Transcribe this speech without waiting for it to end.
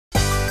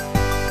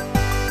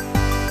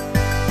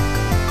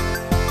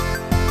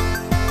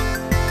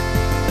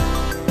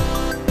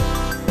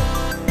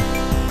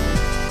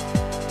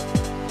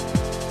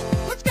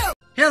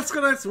Hey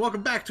EscoNitz,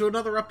 welcome back to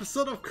another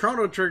episode of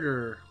Chrono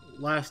Trigger.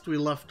 Last we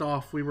left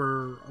off, we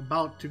were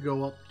about to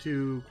go up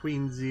to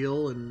Queen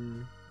Zeal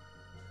and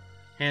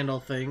handle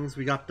things.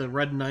 We got the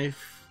red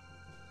knife.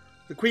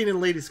 The Queen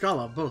and Lady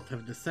Scala both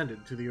have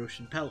descended to the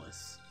Ocean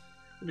Palace.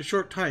 In a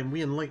short time,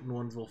 we enlightened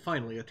ones will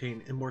finally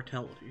attain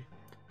immortality.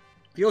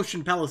 The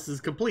Ocean Palace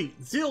is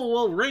complete. Zeal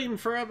will reign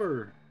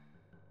forever.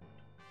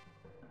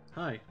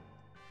 Hi.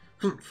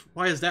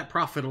 Why is that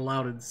prophet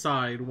allowed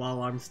inside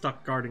while I'm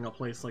stuck guarding a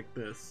place like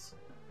this?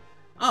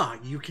 Ah,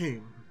 you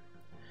came.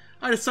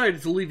 I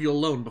decided to leave you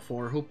alone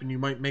before, hoping you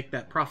might make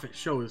that prophet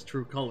show his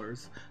true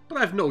colors, but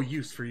I've no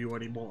use for you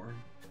anymore.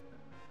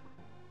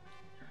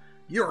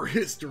 Your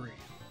history.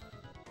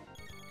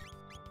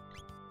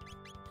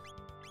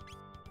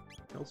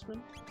 Hellspin?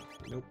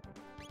 Nope.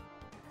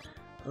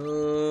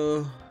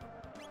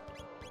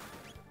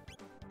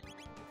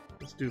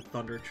 Let's do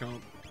Thunder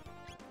Chomp.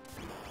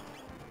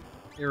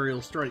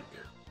 Aerial Strike.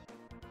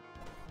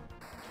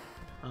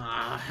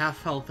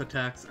 Half health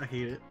attacks. I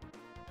hate it.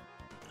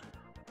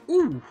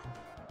 Ooh!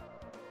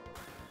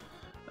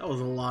 That was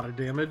a lot of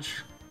damage.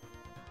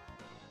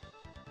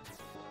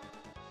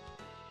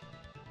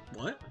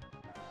 What?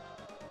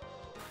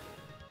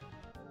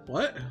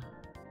 What?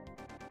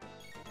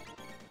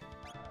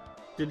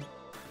 Did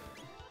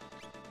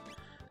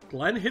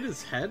Glenn hit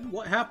his head?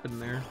 What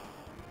happened there?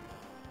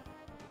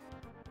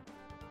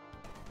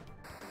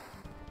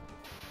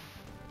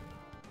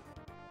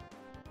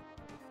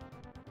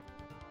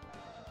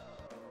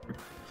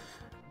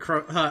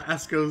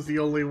 Esco's the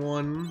only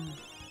one.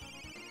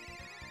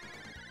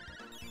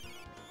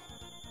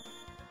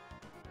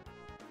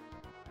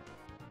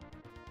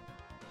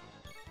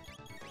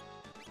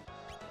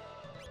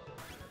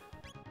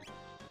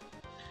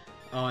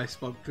 Oh, I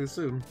spoke too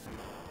soon.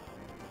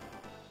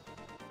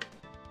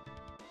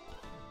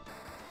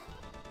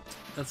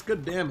 That's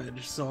good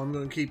damage, so I'm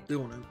gonna keep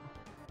doing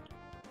it.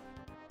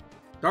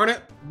 Darn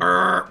it!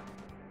 Burp!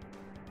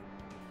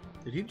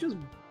 Did he just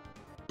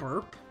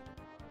burp?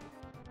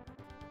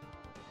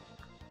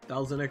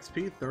 1000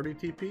 XP, 30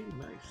 TP,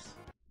 nice.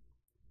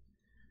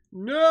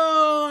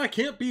 No, I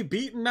can't be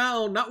beaten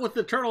now, not with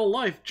eternal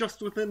life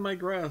just within my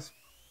grasp.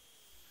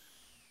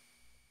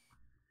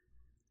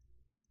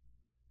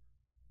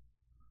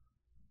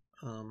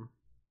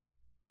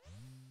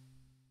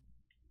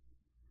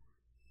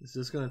 Is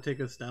this gonna take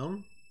us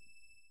down?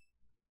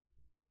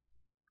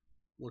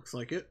 Looks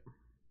like it.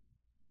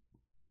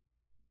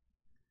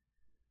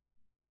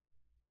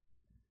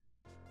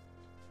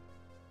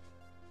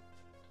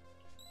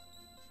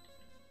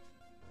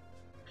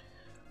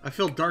 I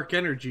feel dark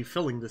energy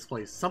filling this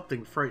place.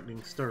 Something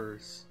frightening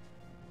stirs.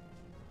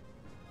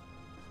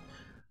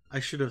 I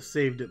should have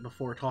saved it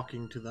before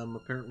talking to them,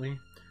 apparently.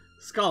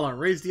 Scala,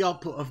 raise the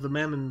output of the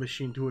Mammon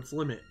machine to its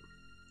limit.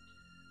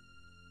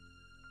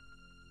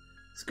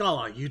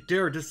 Scala, you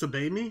dare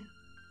disobey me?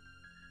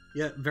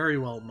 Yet, very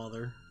well,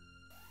 Mother.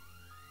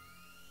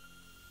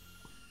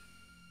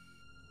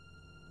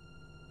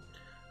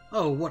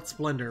 Oh, what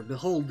splendor!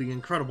 Behold the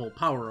incredible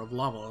power of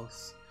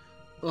Lavos.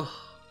 Ugh.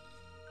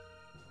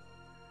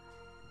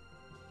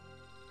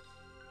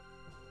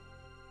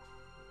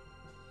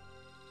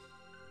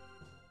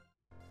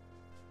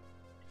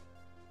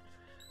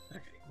 Okay,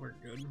 we're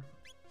good.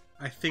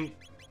 I think...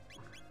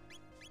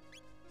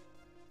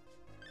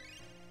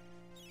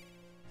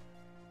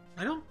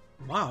 I don't...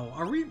 Wow,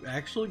 are we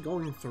actually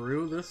going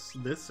through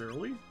this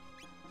early?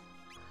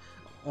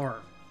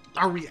 Or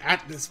are we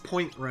at this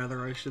point,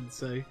 rather, I should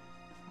say.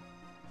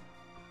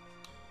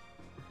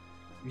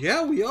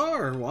 Yeah, we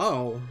are!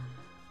 Wow.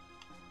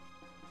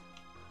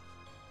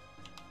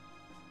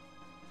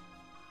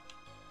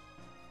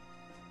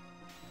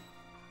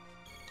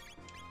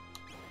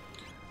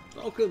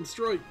 Falcon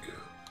Strike!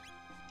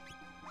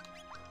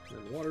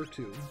 And water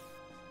too.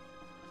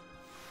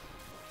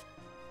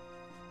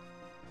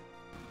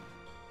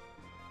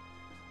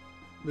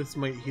 This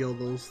might heal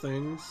those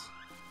things.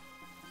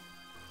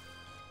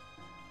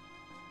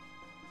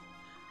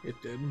 It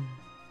did.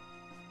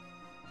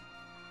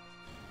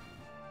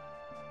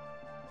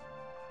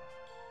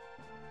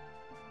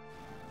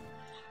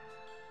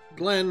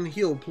 Glenn,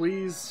 heal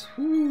please.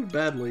 Whoo,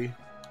 badly.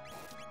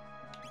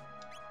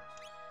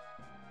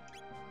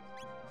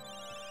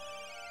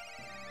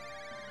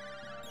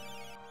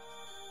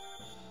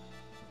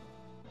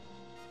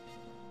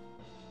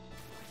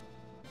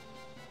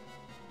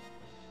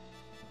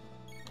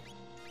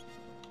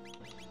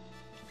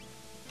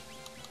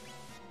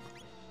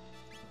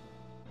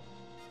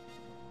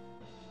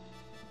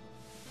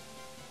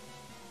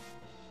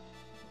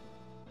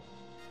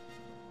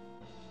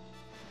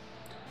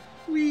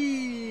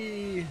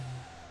 Whee!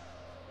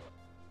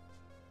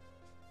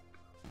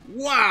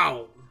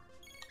 Wow!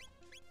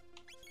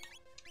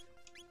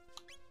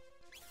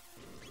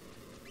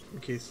 In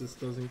case this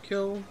doesn't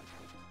kill.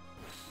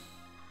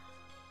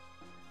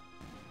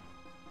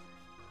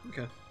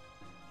 Okay.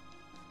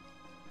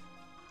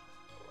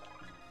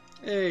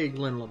 Hey,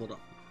 Glenn leveled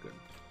up. Good.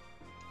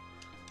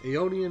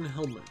 Aeonian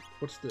Helmet.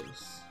 What's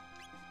this?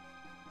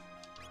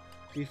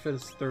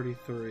 Defense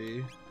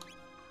 33.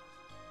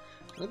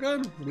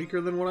 Okay,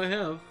 weaker than what I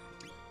have.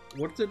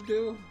 What does it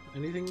do?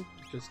 Anything?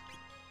 Just...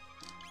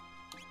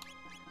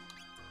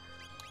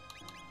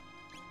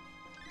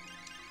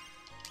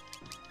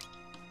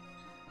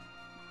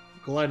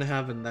 glad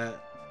having that.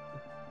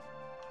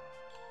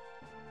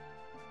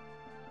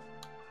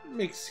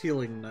 Makes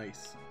healing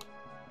nice.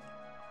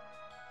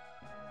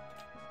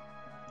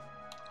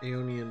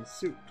 Aeonian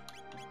suit.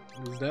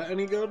 Is that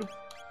any good?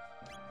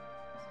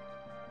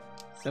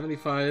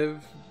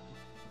 75.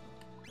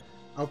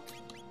 I'll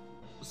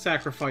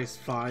sacrifice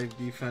 5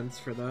 defense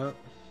for that.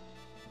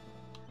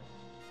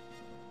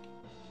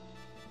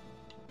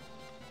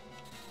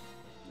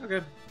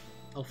 Okay,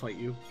 I'll fight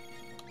you.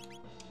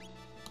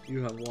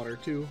 You have water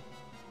too.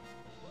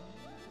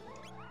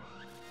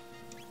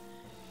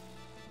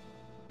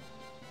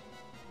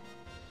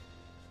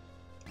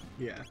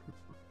 Yeah.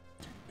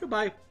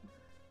 Goodbye.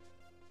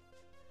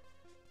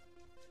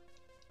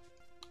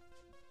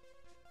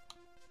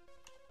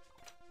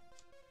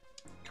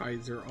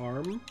 Kaiser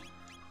arm.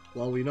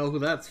 Well, we know who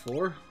that's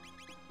for.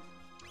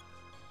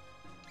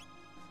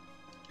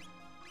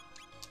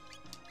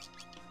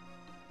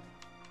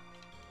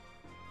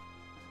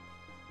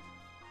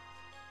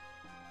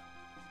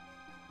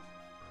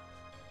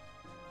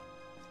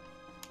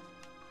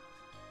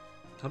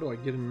 How do I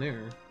get in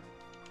there?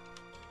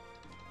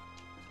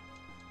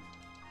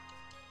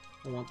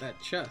 I want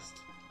that chest.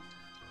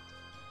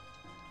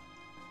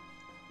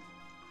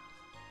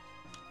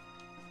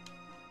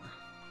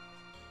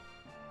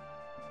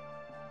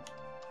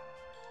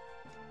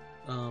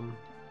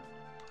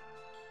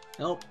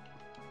 Help.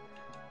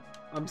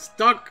 I'm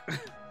stuck.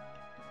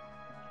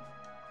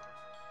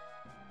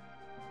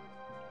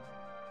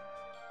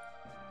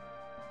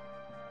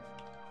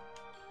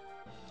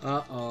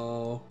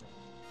 Uh-oh.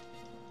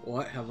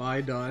 What have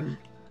I done?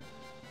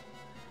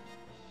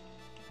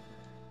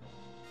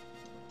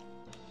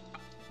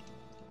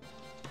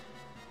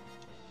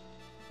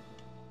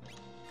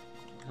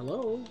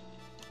 Hello?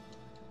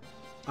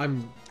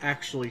 I'm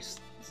actually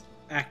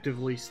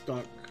actively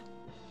stuck.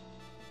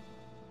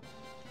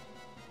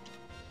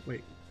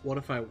 Wait, what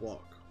if I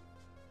walk?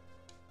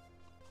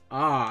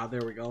 Ah,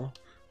 there we go.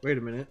 Wait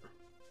a minute.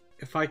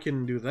 If I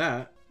can do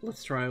that,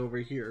 let's try over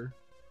here.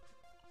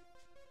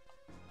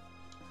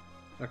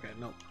 Okay,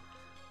 no.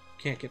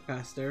 Can't get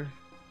past there.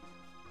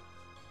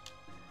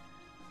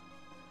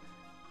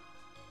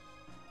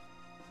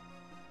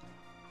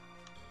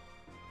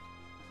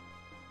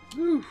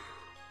 Whew.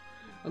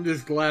 I'm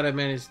just glad I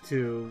managed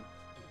to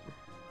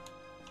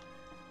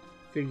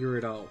figure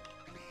it out.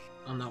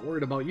 I'm not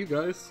worried about you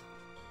guys.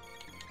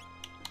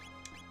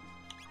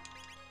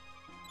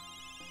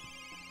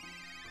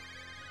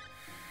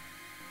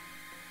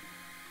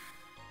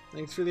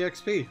 Thanks for the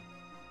XP.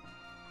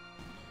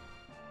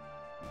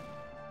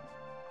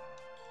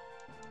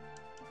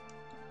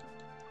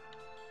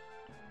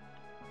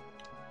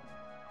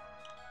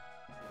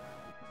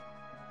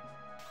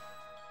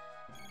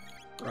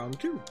 Round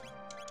 2.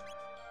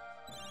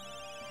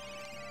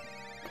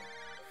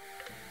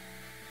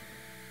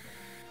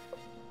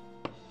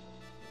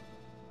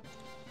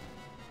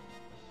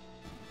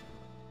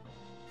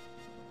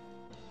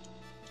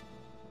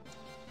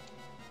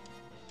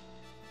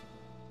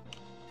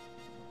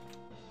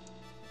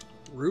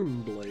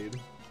 Rune blade.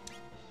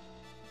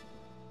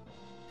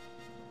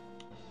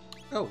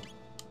 Oh,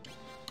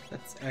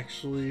 that's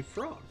actually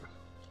Frog.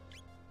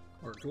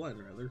 Or Glenn,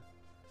 rather.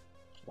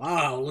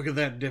 Wow, look at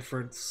that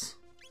difference.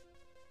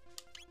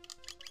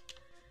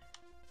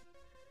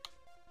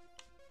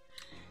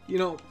 You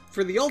know,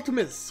 for the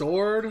ultimate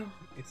sword,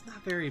 it's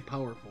not very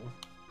powerful.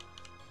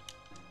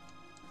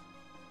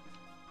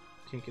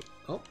 Can't get...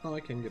 oh, no, I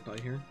can get by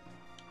here.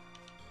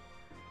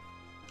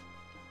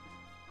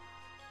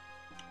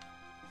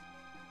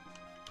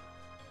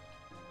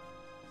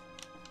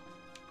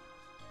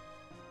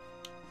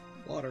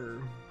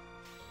 Water.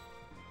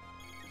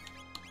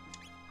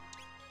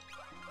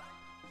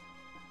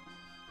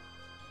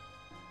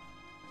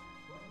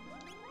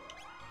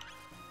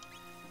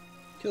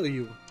 Kill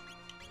you.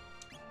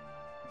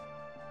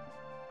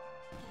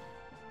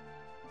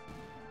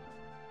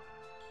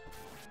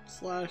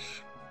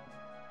 Slash.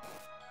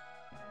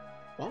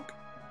 Bonk.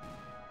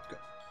 Go.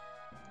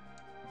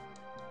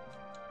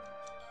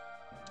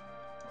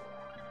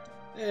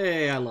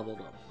 Hey, I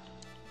leveled up.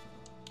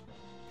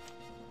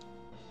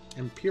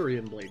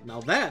 Empyrean Blade.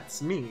 Now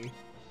that's me.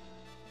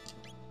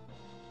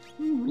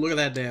 Ooh, look at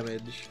that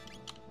damage.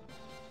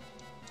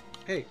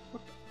 Hey,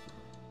 what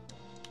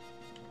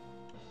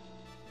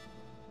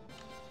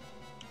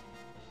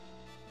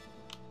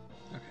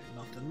the... okay,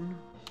 nothing.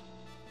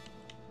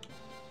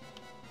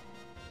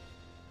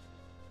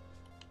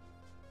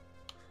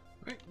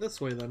 Alright, this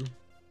way then.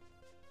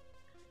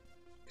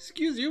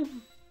 Excuse you.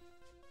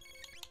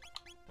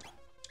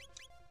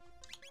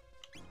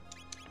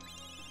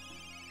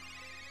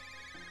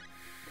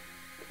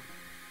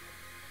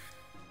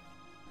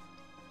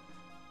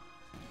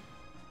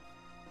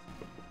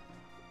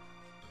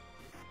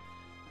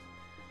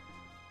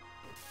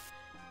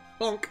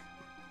 Bonk.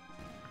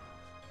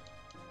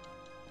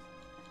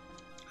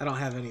 I don't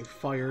have any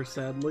fire,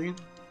 sadly.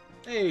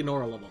 Hey,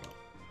 Nora leveled up.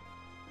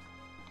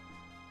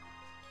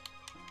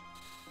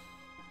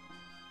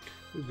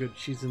 Ooh, good,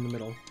 she's in the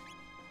middle.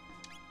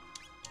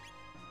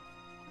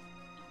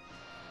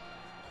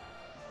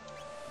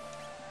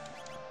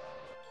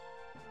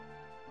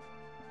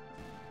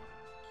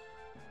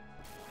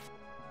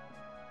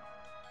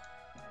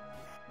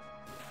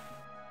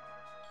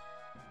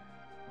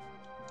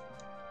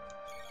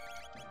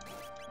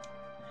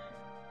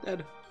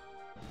 Dead.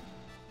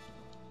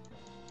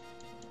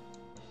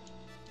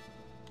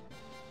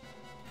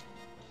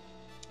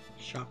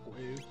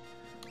 Shockwave.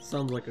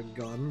 Sounds like a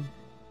gun.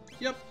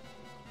 Yep.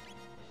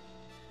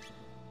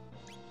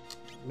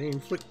 May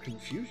inflict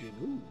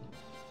confusion.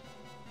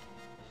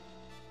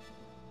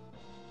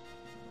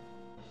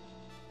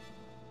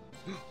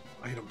 Ooh.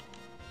 Item.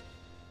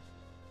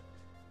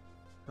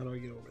 How do I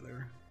get over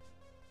there?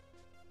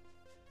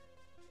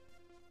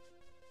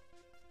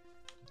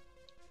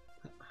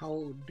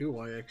 How do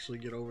I actually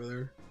get over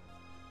there?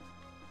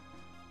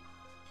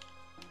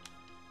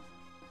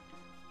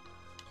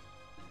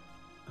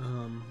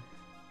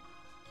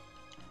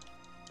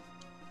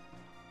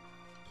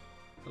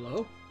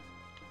 Hello?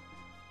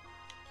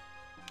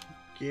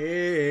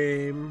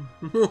 Game.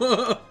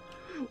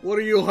 What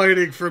are you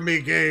hiding from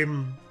me,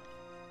 game?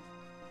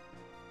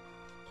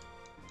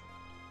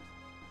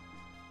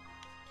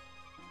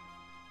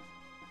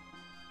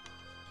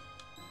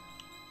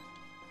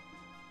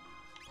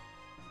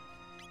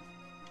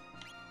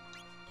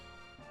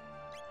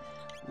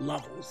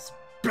 Lavos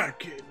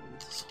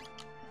beckons.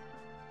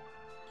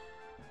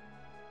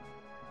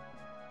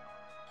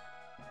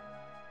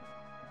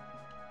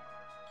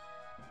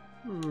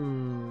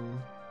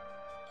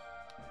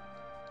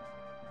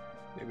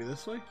 Maybe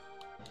this way?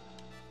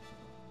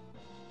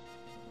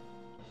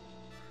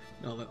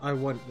 No, I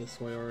went this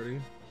way already.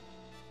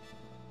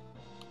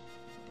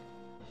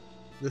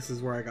 This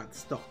is where I got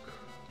stuck.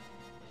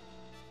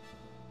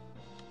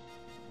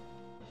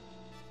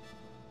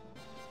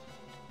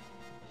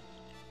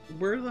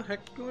 Where the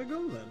heck do I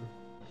go then?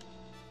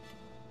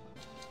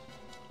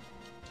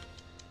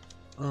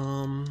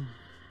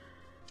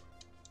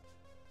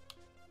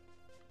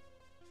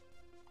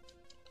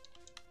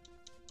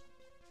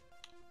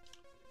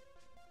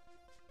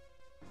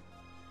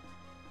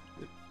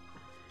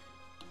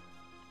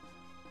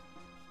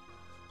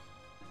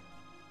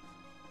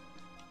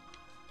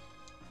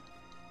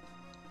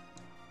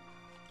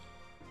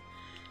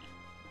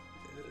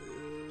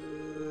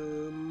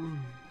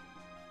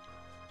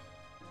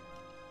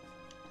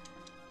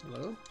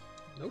 Hello?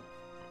 Nope.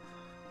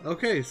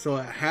 Okay, so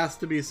it has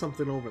to be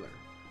something over there.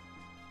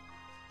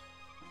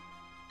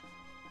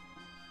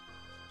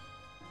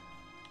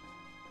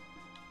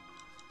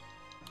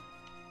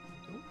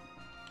 Nope.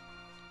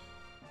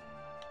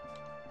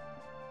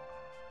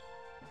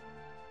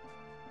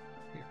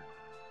 Here.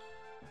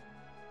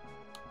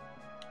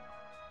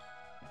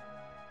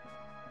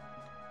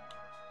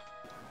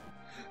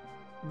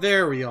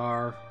 There we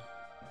are.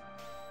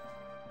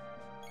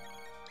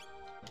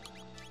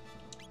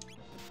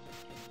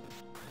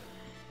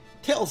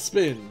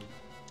 Tailspin.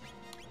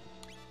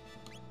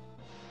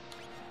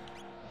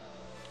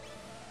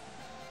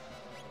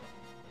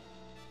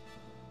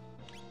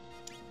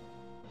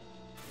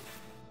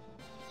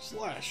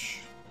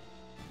 Slash.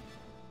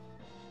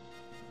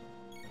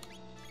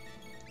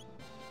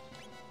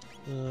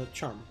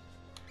 Charm.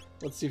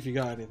 Let's see if you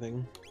got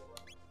anything.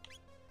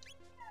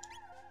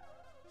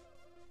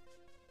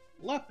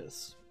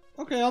 Lapis.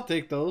 Okay, I'll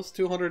take those.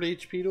 200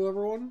 HP to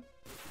everyone.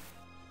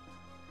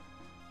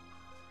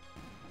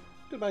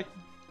 Goodbye.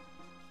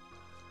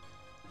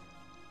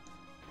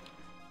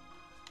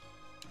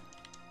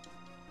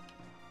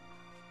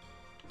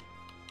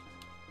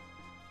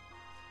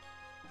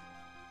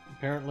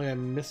 Apparently I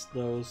missed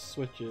those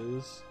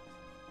switches.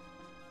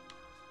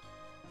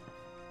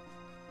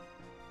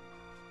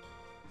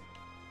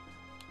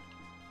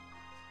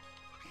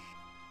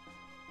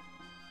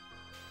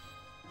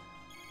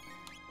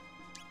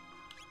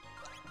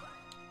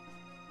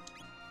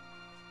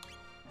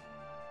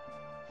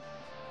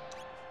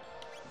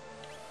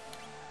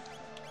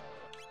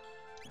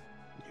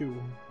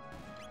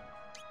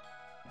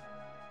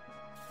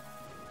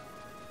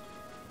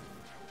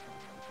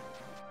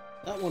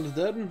 That one's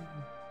dead.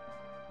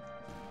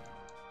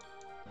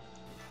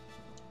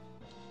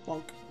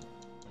 Bonk.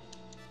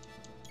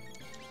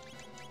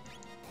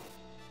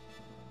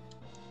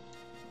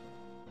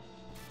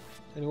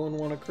 Anyone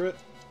want a crit?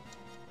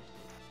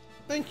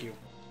 Thank you.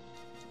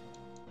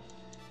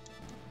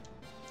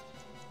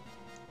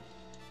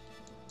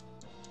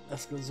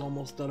 Esco's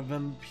almost out of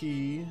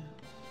MP.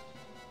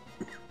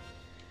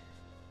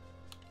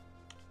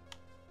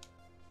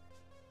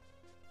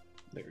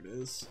 There it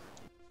is.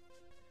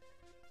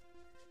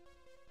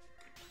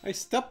 I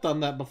stepped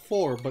on that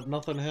before, but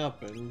nothing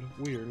happened.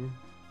 Weird.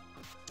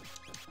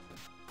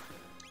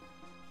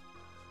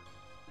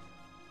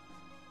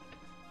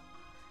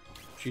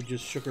 She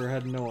just shook her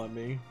head no at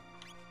me.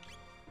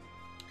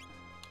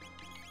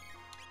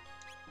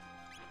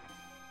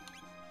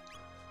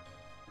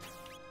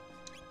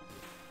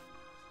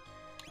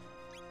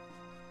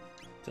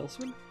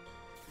 Tailspin?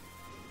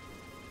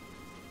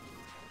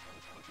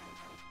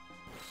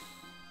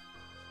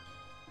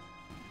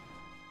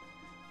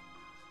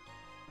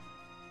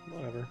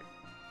 Whatever.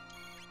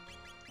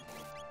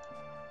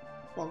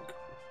 Bonk.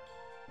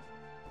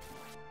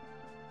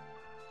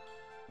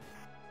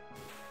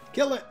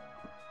 Kill it!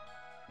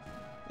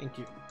 Thank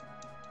you.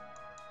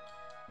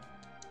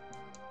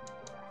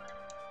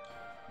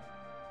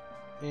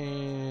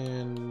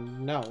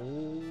 And now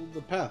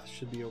the path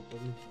should be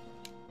open.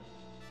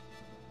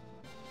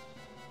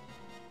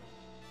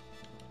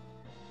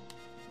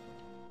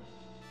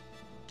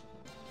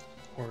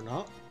 Or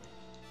not.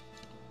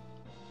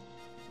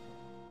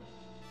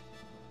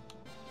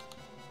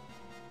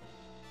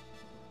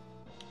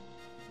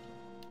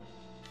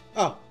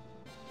 Oh!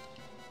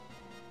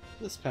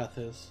 This path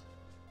is.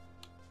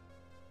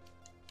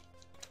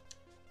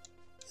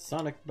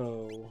 Sonic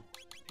Bow.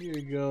 Here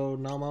you go,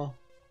 Nama.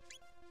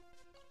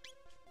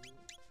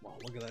 Wow,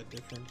 look at that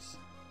difference.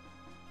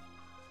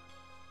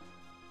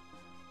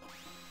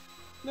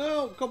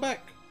 No! Go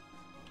back!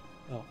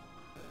 Oh.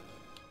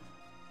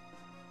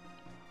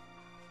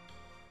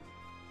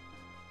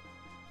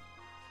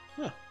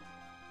 Huh.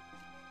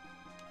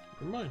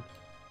 Never mind.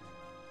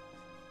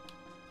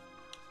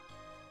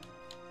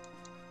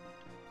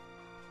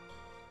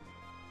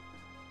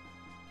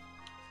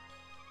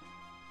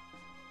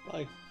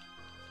 Bye.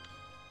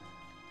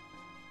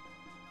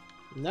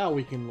 Now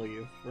we can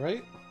leave,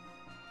 right?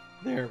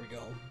 There we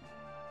go.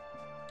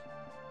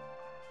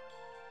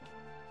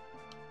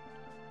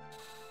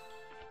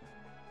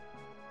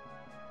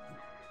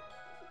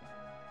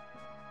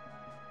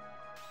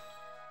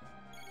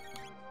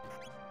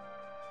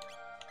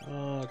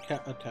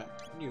 Cat attack.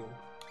 You.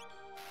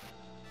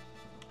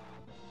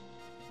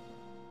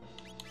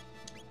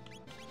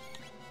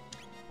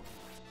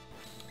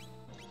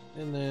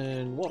 And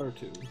then water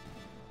 2.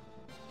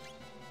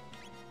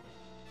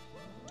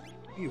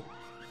 You.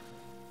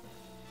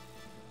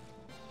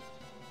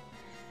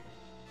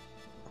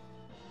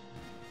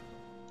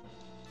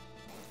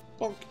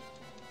 Bonk.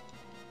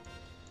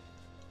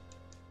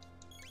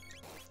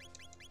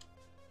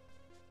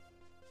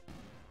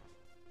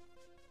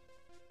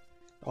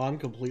 Oh, I'm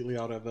completely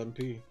out of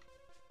MP.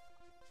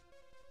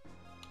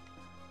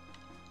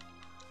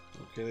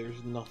 Okay,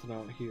 there's nothing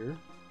out here.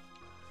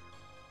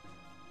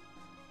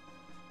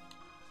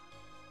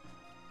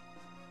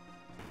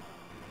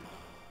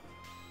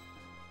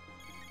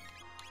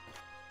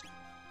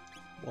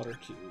 Water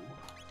 2.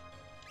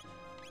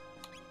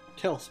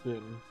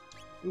 Tailspin.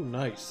 Ooh,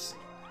 nice.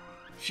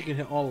 She can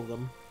hit all of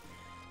them.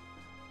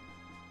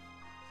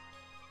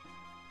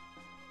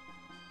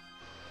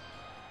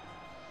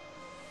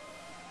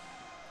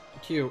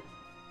 Cute.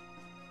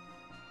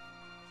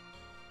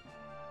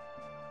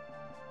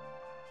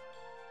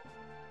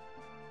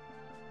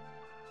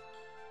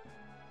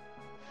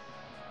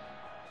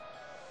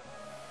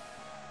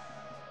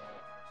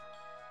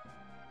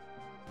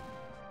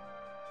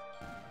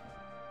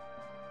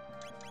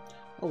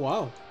 Oh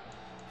wow.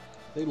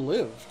 They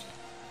lived.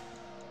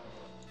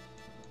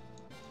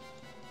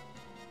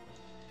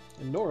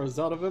 And Nora's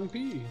out of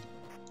MP.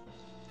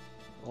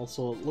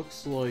 Also, it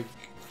looks like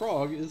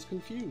Frog is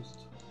confused.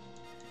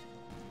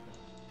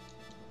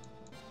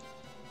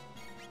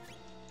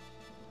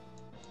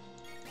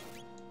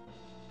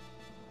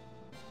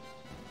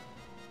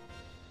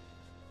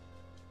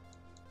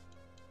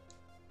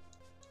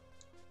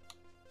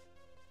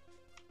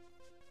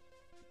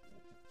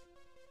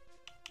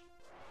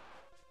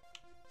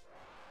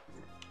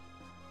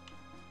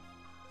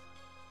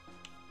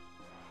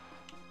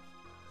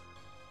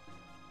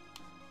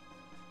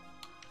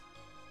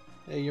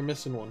 Hey, you're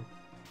missing one.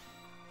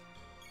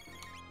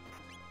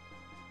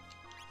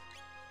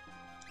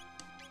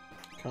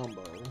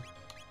 Combo.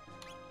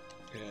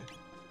 Okay.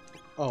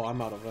 Oh, I'm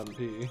out of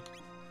MP.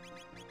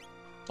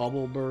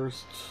 Bubble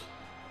Burst.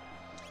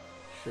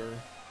 Sure.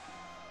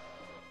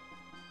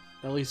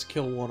 At least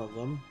kill one of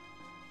them.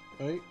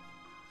 Right?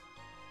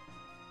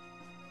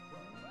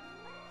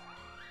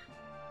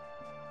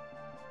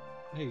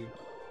 Hey.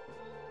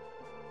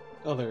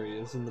 Oh, there he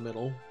is in the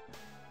middle.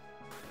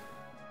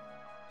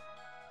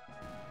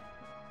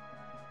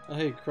 Oh,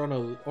 hey,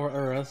 Chrono or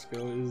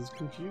Esco is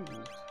confused.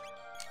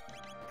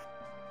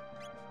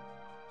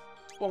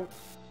 Bonk.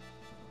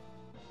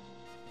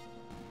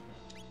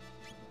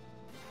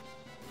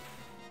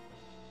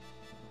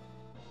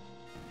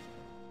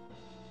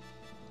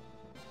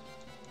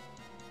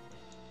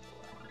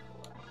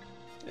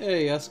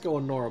 Hey, Esco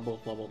and Nora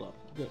both leveled up.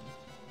 Good.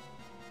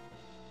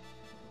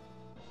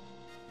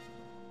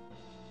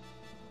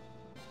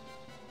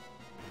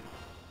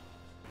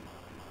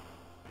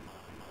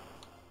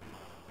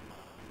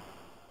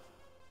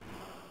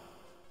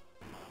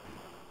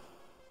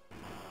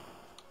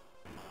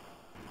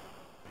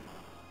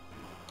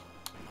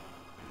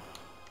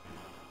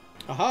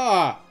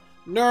 Aha!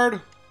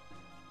 Nerd!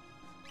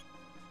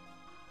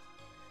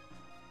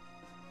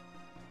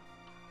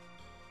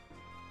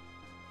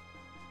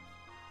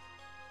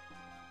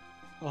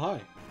 Oh,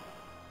 hi.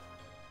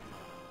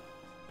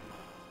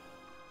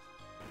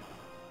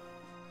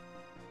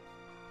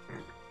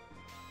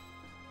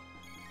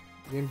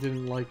 Game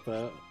didn't like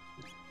that.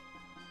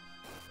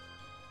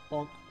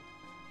 Bonk.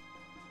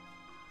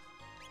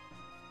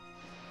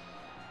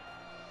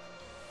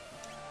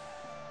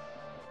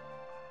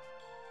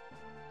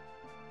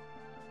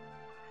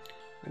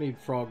 I need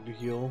Frog to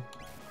heal.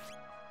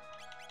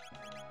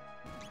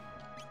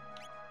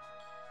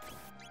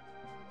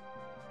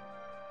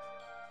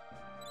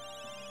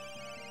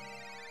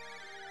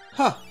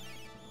 Huh!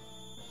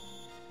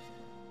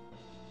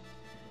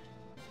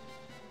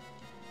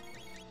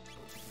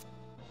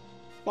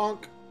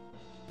 Bonk.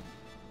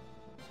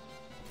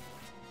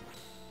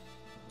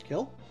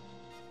 Kill?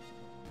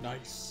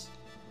 Nice.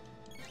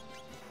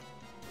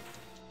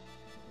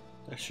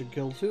 That should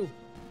kill too.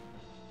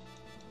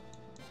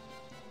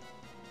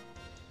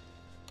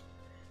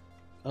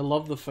 I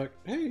love the fact.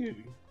 Hey!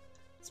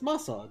 It's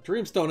Masa.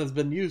 Dreamstone has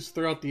been used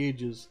throughout the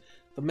ages.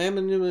 The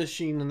Mammon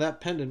machine and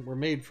that pendant were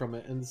made from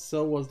it, and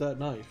so was that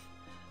knife.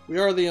 We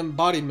are the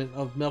embodiment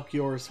of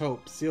Melchior's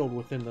hope, sealed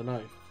within the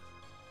knife.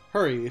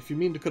 Hurry, if you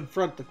mean to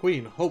confront the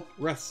Queen, hope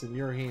rests in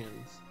your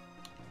hands.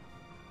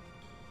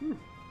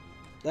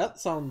 That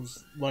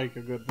sounds like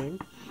a good thing.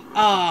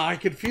 Ah, I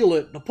can feel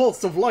it! The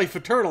pulse of life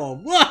eternal!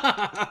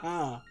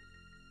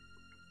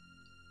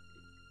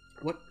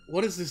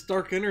 What is this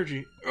dark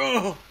energy?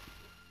 Ugh!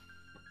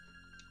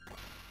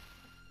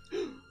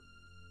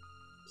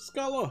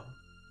 Scala!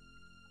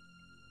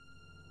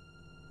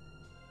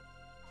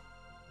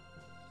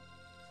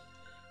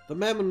 The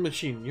Mammon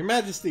machine. Your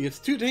Majesty, it's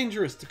too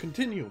dangerous to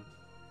continue.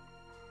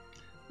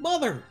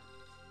 Mother!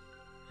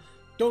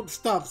 Don't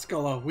stop,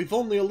 Scala. We've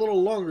only a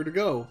little longer to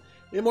go.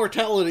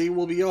 Immortality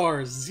will be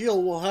ours.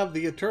 Zeal will have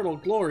the eternal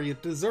glory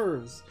it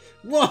deserves.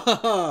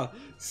 Wahaha!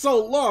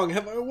 So long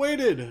have I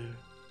waited!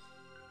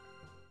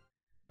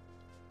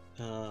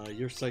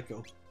 You're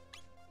psycho.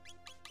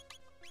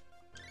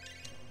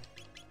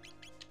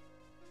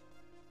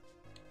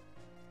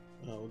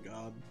 Oh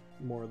god.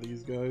 More of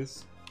these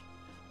guys.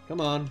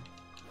 Come on.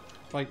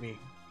 Fight me.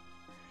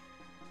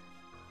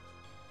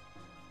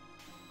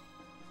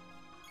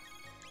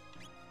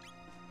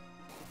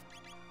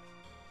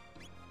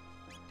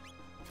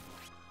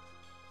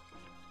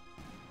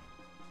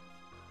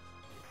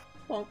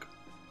 Bonk.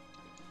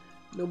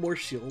 No more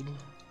shield.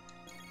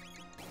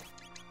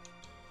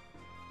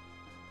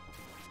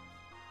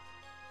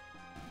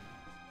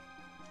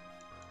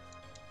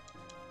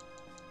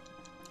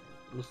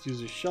 Let's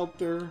use a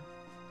shelter.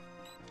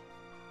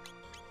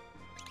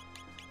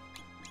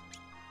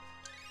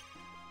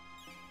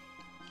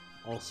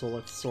 Also,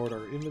 let's sort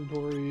our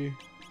inventory.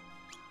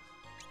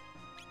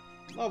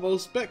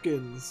 Lavos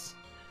beckons.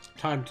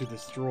 Time to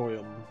destroy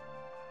him.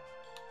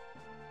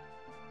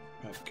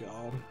 Oh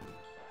god.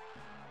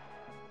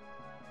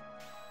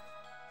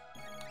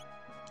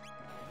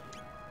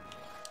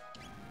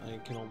 I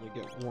can only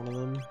get one of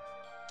them.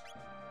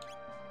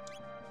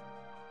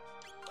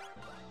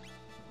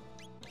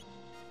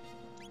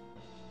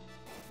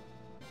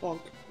 Bonk.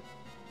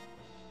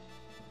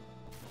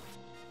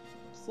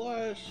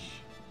 Slash.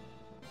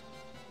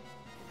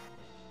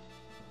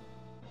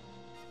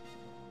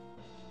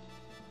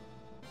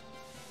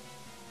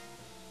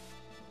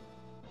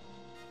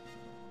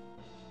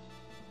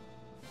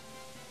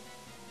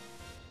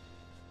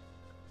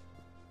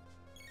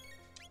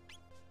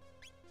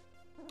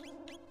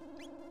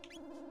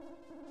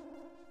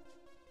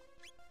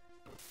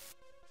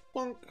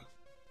 Bonk.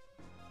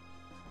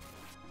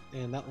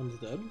 And that one's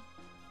dead.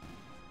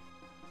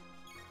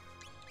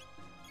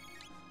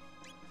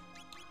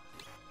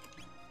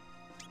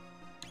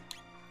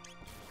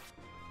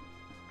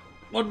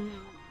 One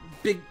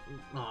big...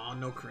 Aw,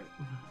 no crit.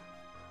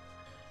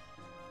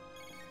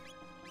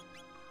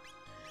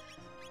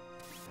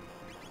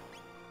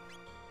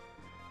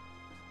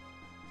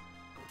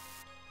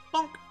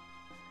 Bonk.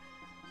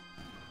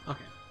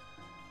 Okay.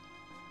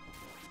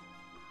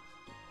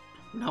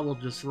 Now we'll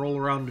just roll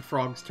around to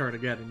Frog's turn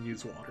again and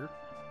use water.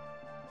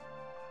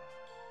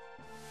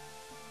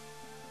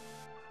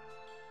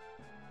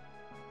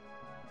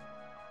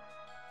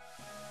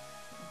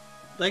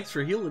 Thanks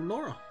for healing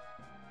Nora.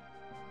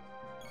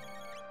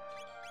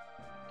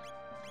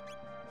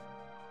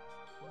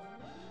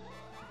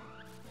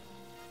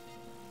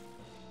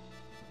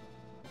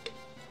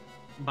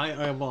 By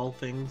of all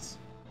things.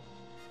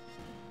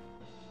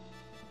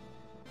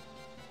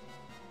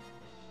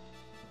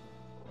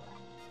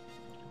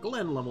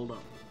 Glenn leveled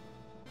up.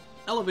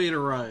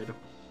 Elevator ride.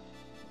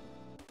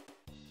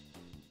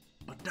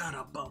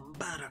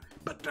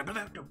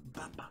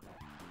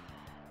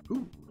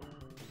 Ooh.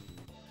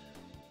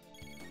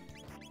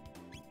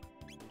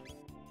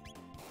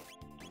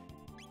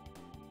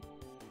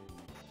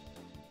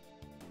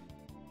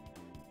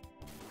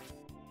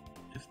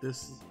 If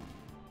this is...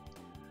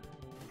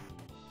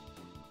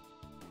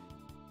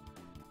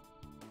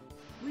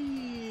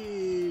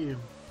 Whee!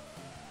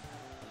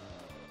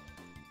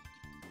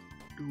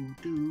 Do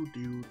do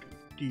do do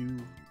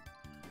do.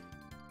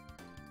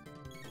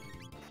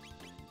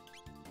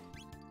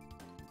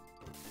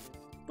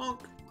 Bonk.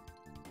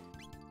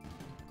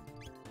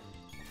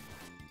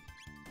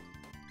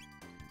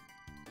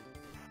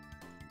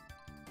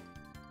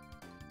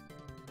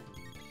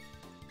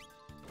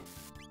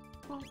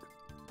 Bonk.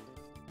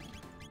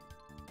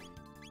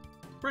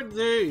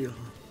 Frenzy!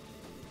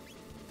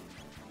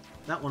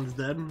 That one's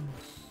dead.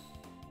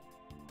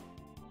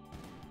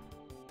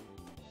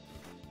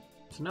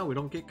 So now we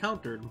don't get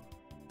countered.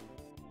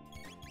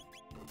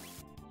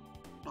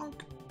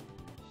 Bonk.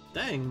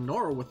 Dang,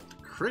 Nora with the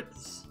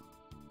crits.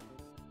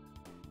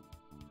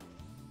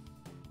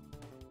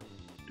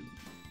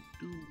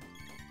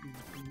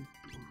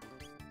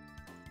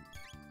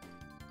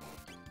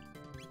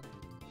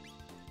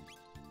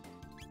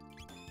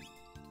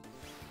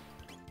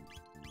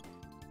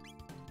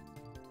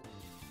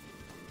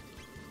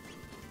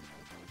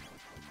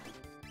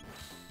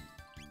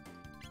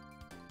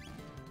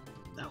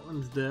 That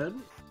one's dead.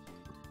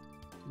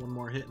 One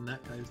more hit and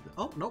that guy's dead.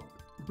 Oh, nope.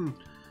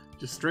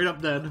 Just straight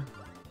up dead.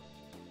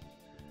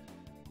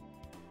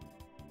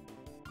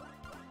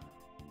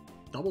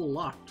 Double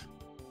locked.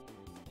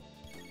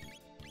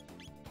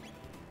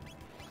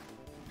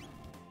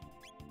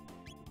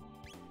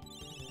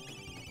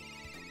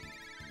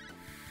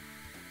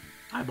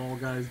 Eyeball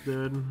guy's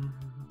dead.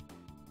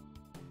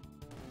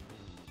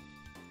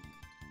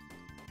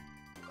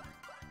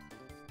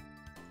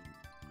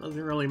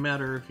 Doesn't really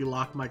matter if you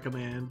lock my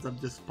commands, I'm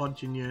just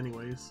punching you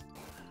anyways.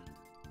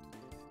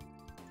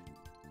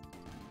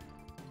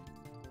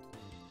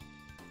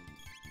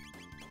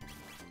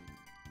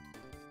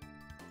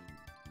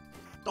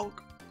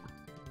 Donk.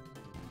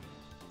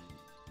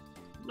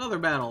 Another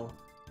battle.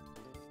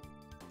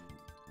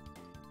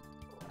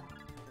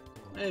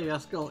 Hey,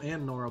 Esco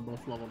and Nora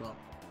both leveled up.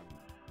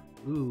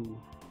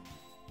 Ooh.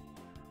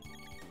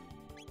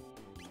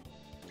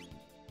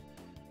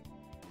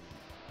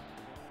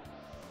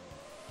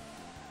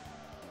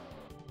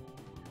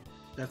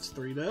 That's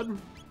 3 dead.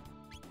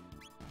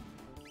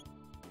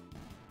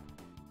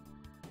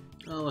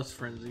 Oh, let's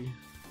frenzy.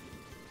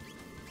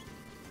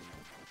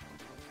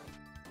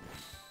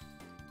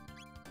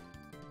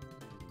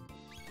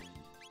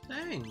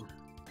 Dang.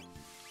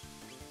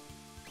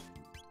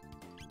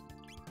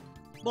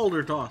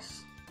 Boulder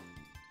toss.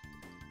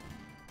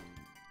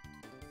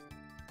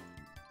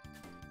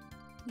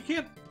 You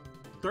can't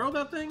throw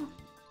that thing?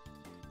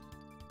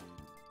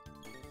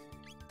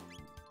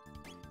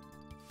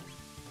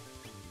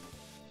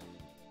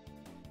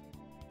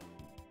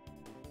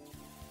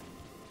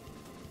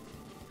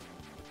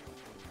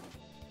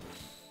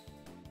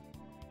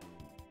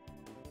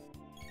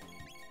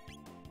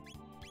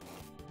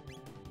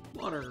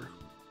 Water.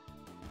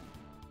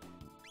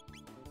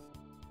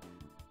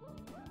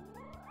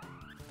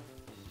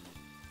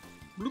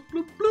 Bloop,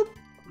 bloop, bloop.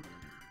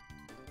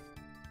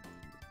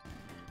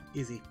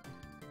 Easy.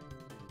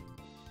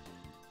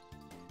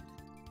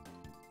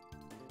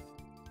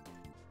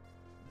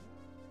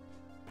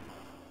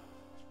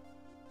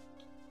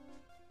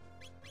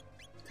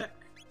 Tech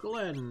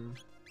Glen.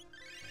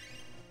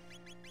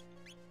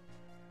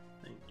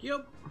 Thank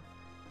you.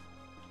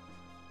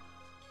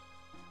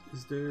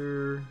 Is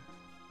there...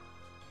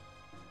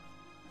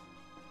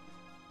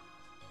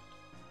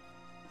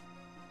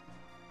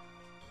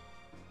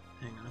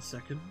 Hang on a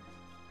second.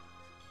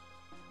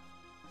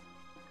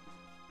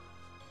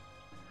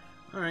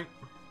 Alright.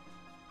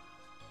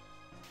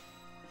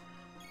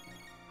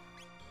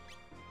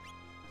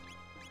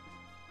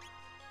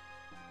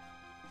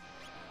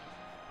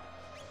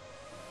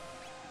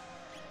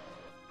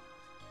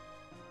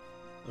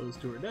 Those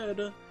two are dead.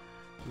 And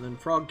then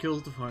Frog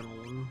kills the final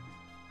one.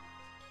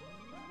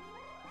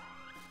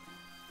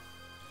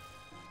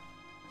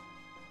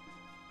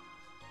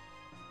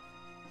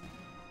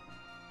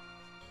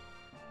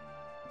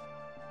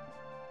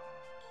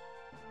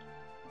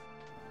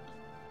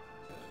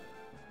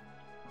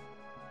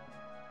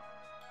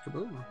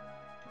 Kaboom.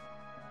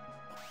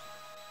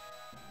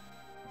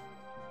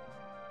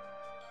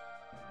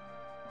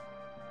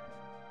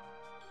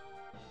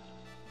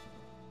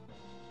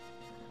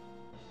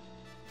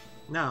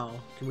 Now,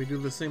 can we do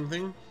the same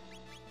thing?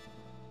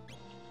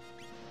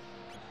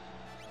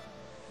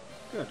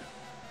 Good.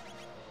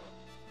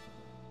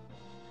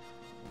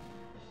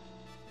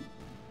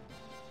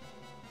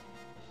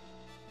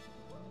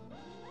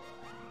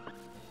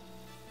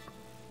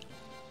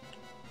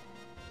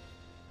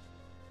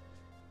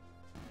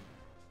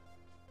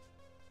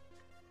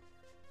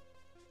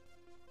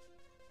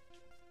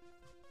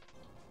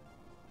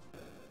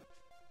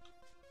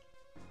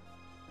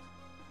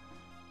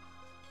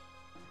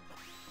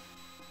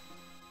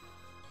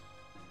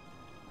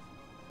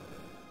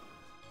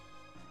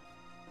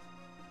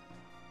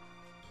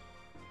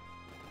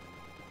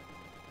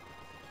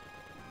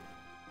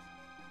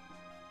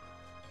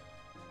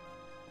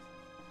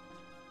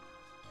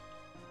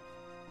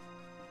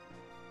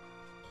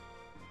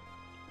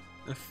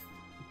 I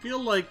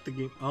feel like the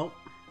game... Oh.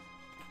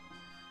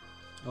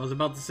 I was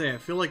about to say, I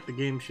feel like the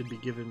game should be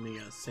giving me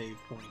a save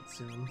point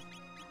soon.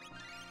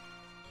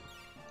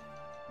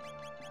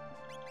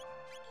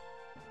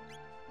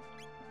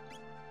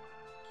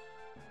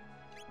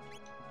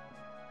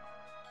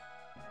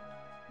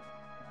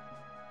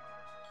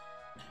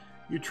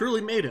 You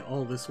truly made it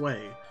all this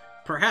way.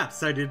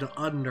 Perhaps I did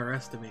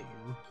underestimate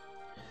you.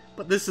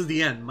 But this is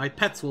the end. My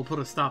pets will put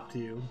a stop to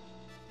you.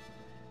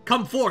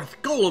 Come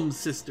forth, Golem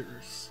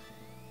Sisters!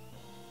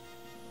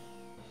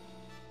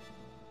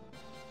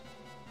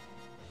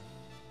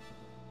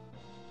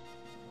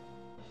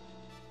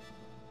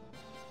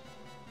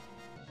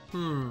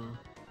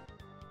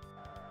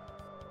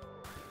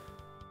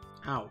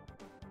 Ow.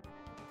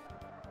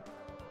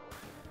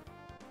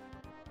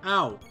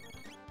 Ow.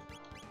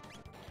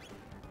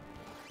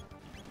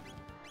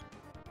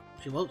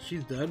 Well,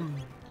 she's dead.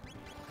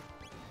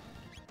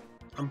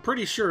 I'm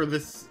pretty sure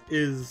this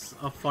is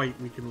a fight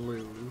we can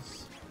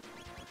lose.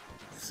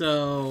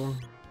 So...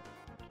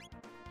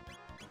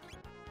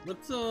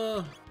 let's,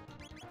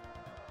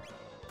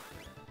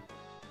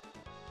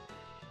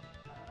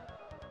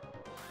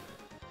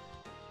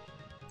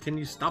 can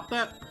you stop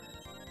that?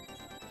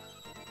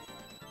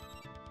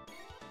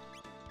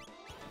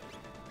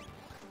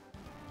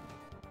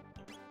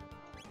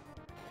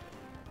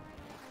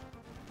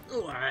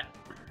 Alright.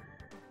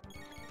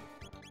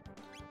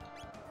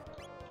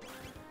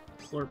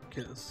 Slurp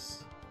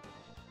kiss.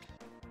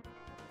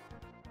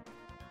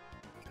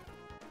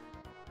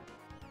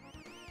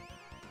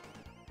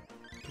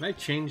 Can I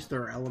change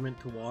their element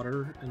to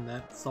water and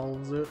that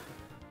solves it?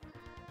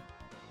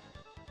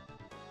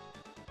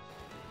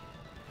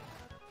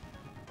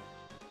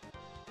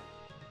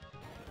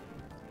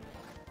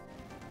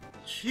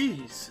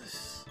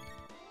 Jesus.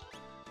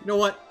 You know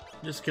what?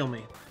 Just kill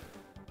me.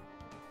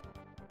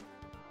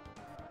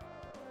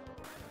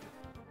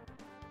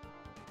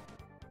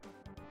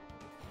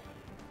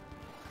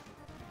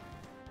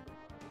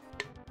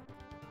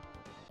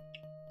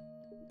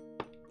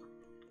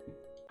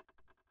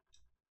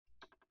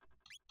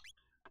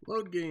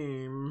 Load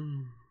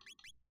game.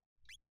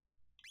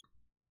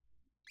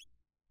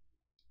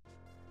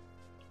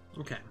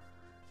 Okay.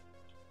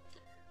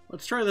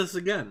 Let's try this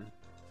again.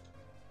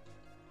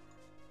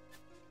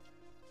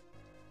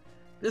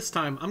 This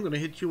time, I'm going to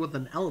hit you with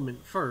an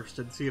element first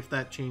and see if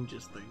that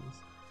changes things.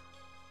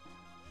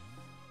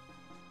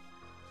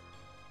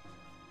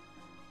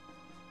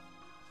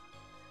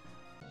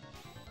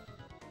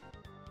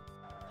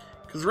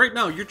 Because right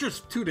now, you're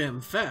just too damn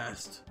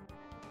fast.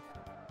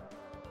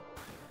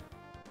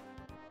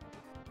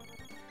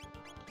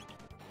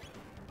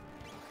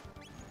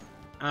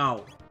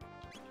 Ow.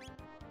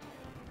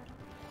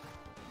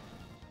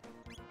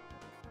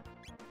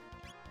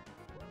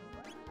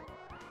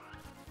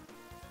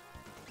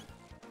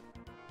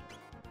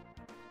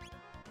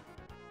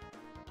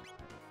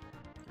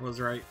 Was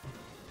right.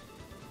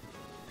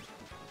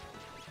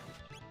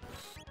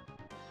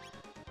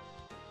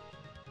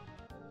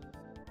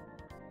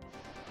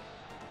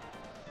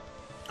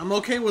 I'm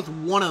okay with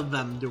one of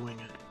them doing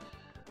it.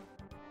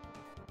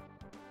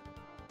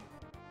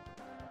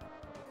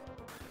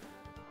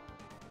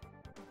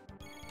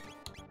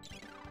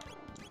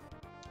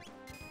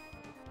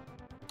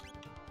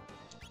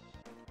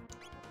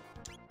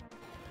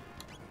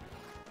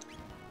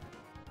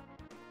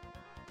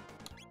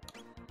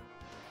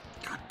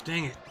 God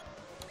dang it.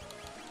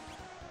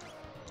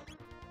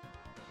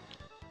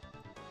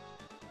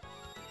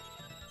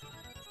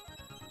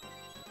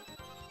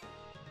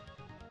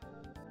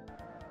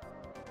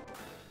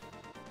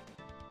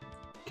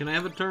 Can I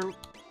have a turn?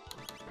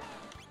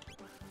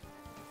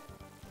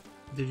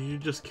 Did you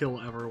just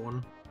kill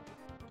everyone?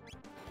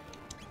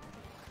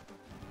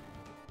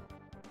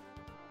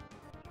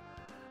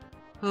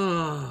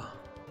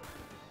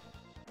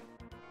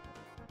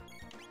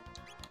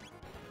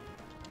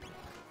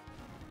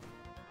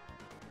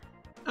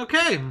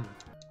 Okay.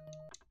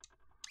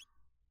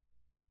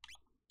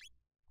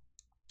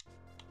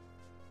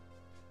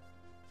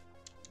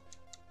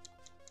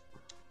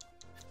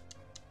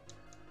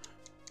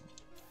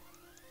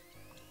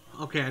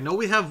 Okay, I know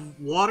we have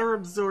water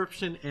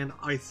absorption and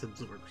ice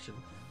absorption.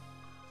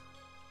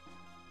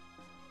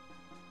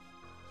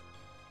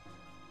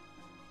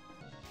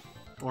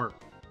 Or,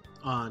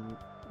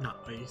 not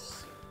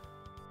ice.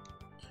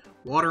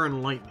 Water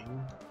and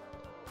lightning.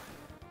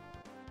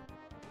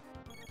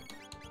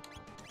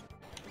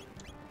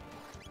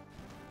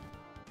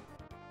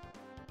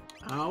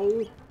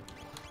 Ow.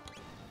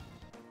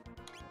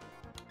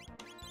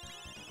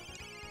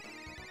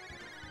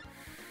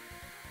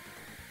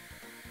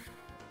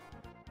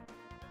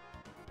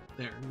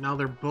 There, now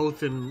they're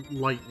both in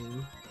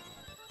lightning.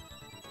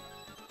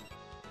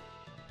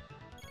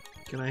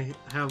 Can I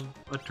have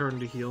a turn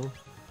to heal?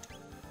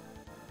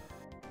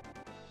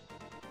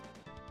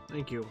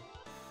 Thank you.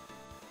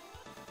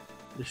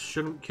 This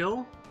shouldn't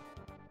kill?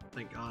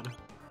 Thank God.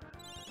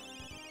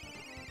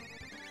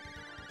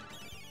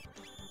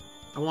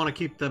 I want to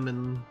keep them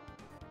in...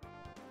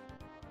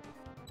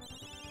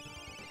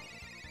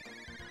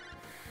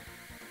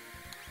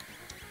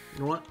 You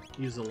know what?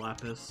 Use a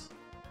lapis.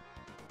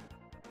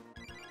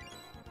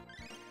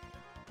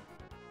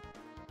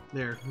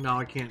 There, now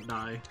I can't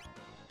die.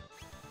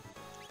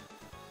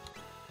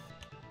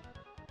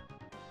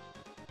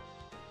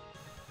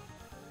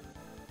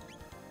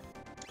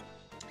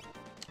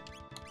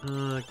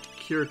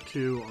 Cure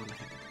 2 on him.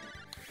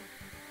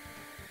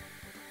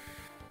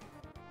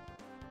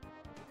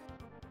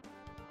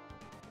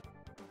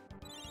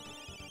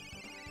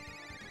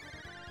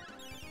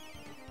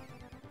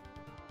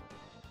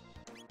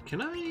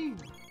 Can I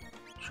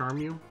charm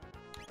you?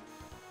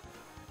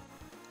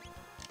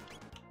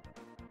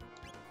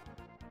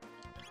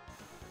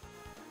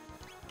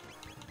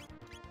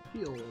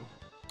 Heal.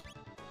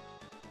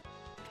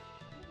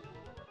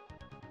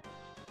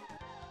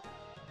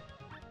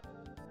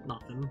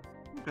 Nothing.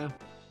 Okay.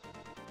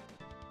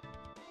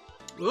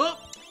 Oh!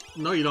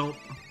 No, you don't.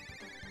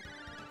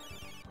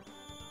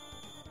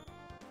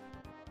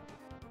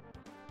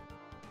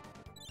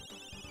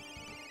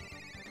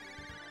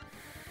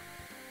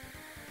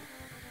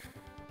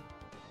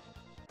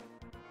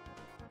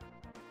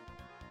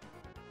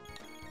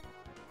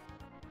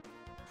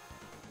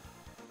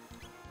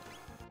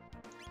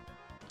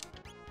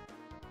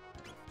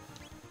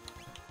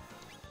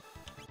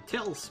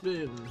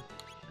 Tailspin,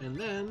 and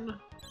then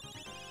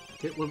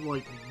hit with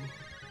lightning.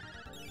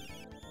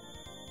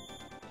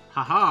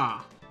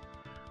 Haha!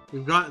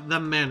 We've got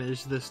them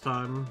managed this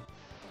time.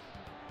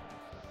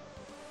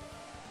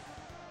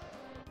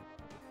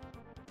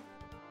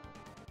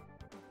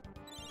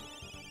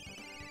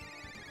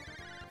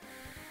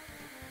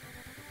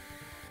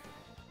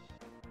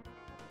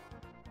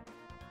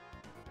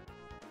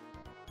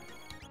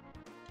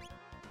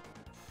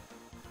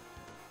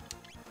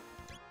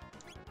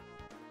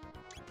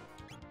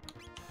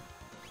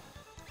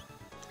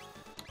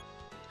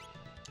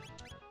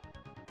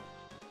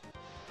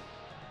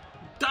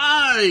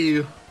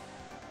 Die!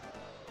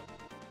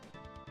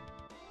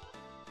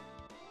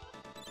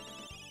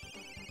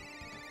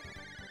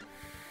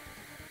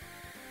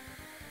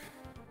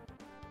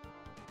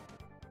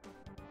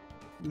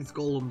 These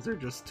golems are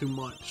just too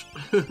much.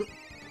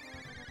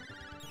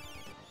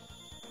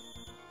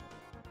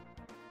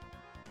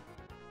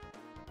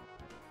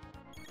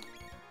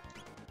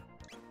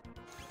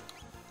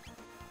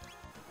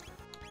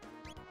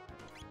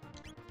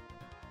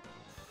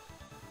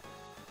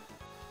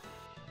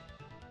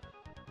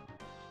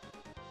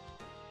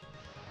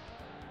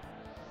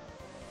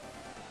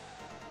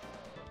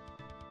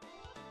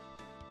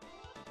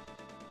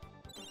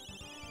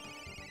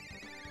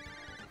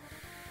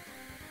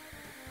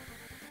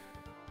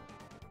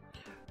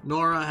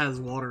 Nora has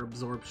water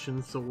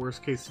absorption, so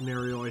worst case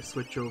scenario I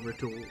switch over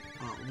to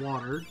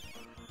water.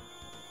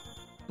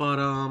 But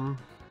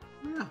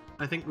yeah,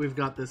 I think we've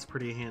got this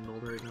pretty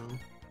handled right now.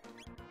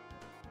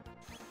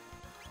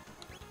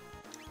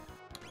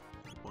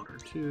 Water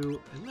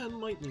 2, and then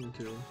lightning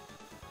 2.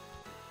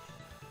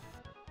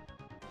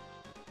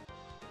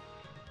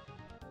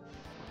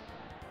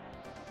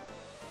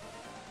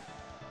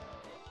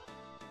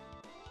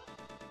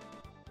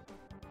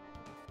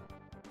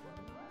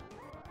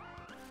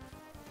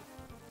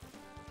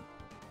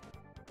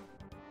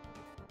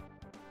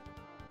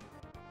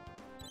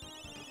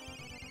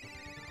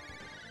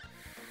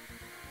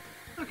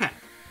 Okay.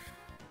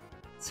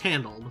 It's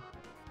handled.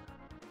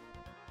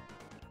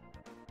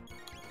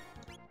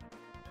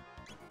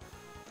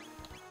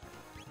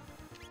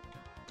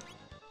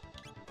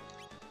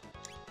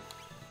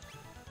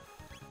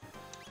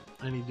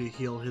 I need to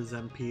heal his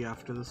MP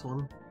after this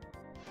one.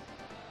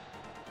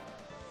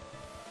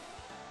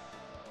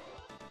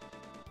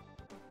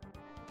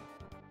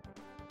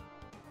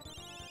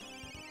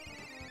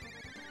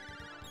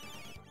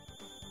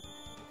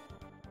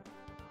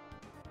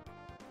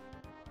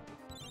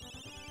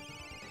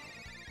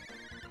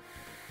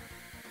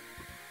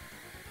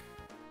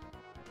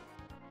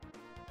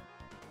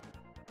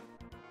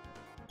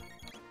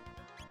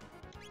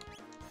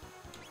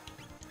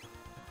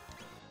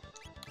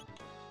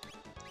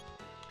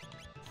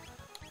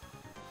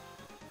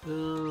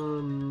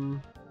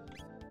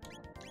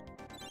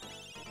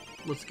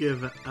 Let's give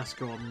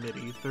Esco a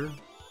mid-ether.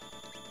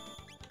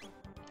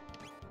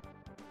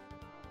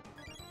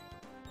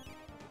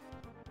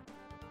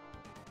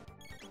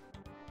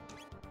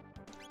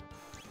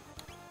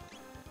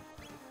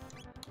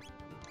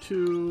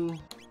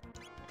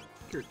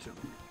 Here two.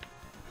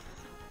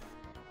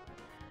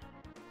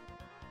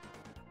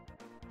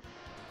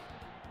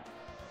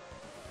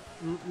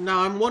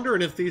 Now I'm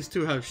wondering if these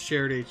two have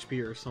shared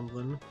HP or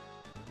something.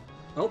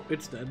 Oh,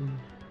 it's dead.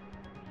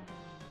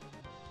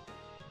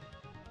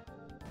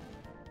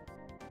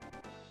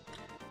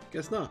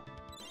 Guess not.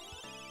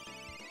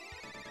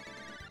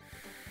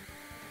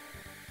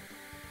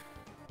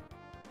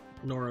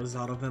 Nora's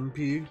out of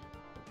MP.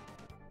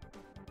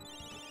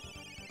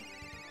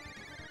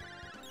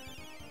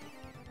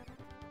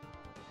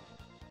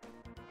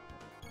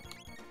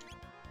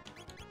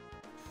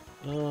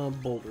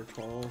 Boulder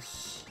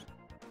toss.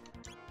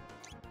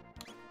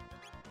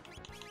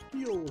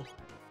 Heal.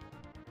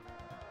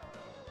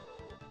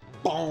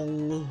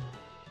 Bong.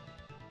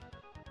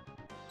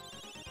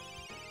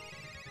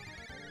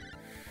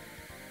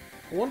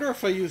 I wonder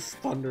if I use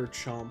Thunder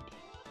Chomp.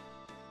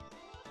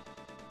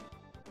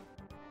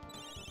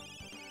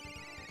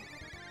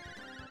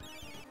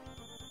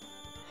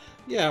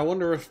 Yeah, I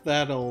wonder if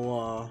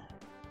that'll,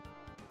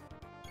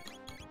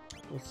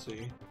 let's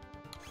see.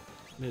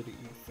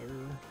 Mid-ether.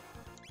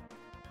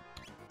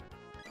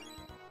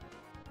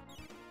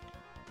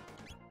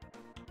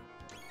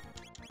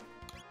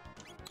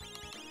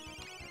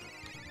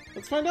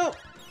 Let's find out!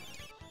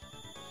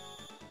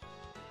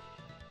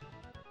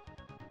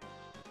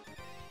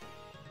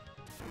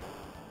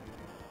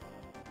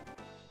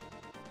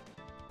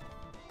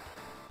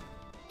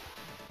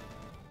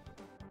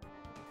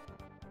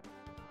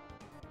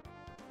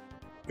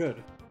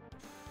 Good.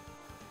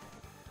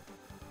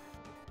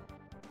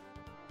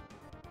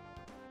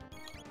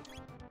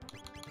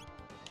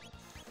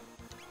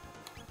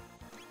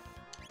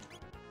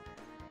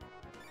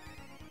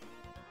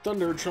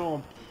 Thunder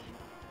Chomp.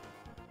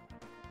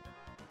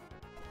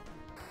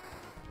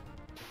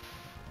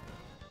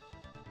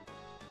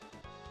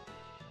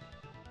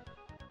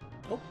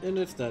 Oh, and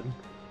it's dead.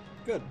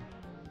 Good.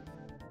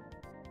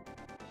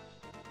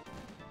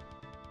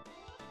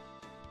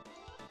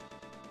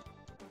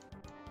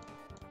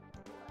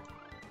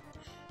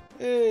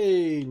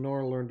 Hey,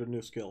 Nora learned a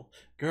new skill.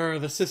 Grr,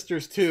 the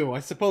sisters too.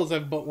 I suppose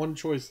I've but one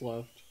choice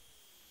left.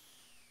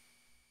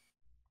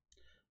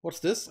 What's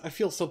this? I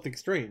feel something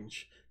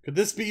strange. Could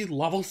this be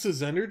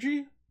Lavos'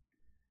 energy?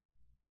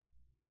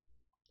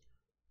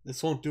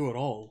 This won't do at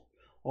all.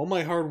 All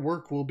my hard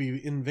work will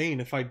be in vain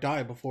if I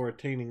die before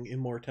attaining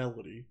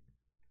immortality.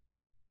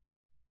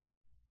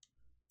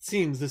 It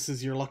seems this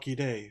is your lucky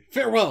day.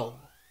 Farewell!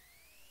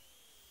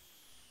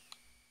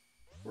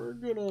 We're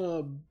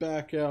gonna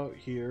back out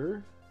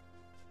here.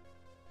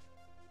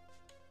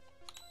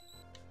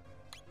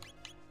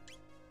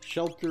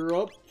 Shelter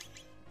up,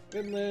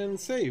 and then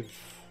save.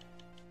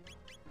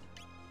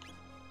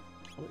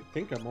 I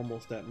think I'm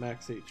almost at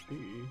max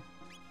HP.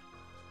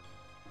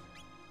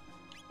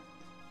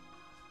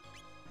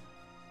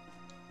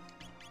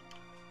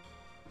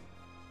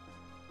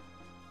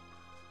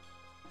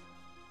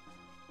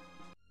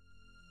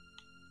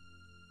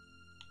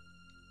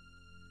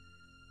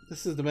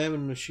 This is the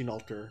Mammon Machine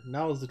altar.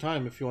 Now is the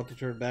time if you want to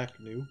turn back,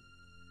 new.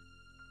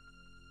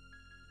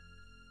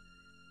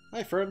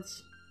 Hi,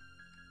 friends.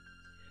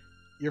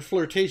 Your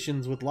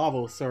flirtations with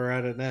Lavos are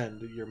at an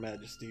end, Your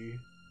Majesty.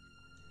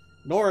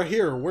 Nora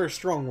here, we're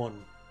strong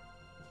one.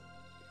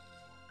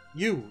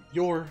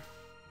 You're...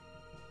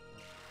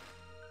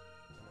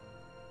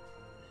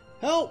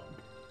 Help!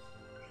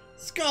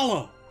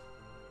 Scala!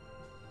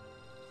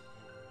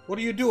 What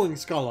are you doing,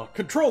 Scala?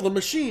 Control the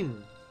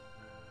machine!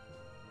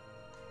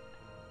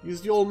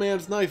 Use the old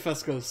man's knife,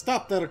 Esco.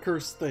 Stop that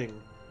accursed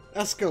thing.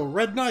 Esco,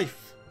 red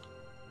knife!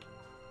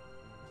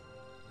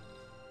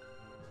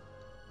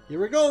 Here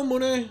we go,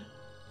 Mune!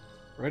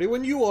 Ready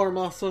when you are,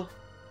 Masa.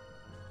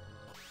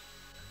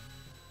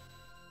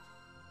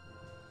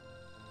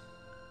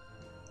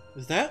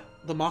 Is that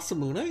the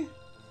Masamune?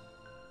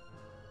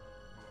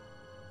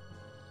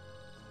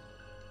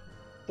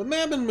 The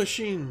Mammon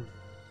Machine!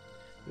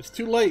 It's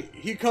too late.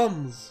 He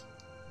comes.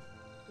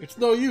 It's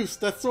no use.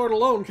 That sword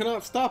alone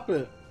cannot stop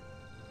it.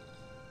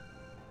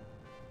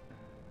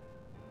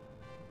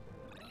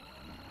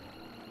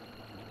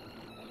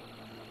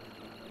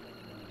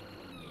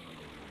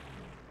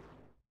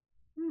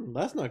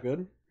 That's not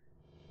good.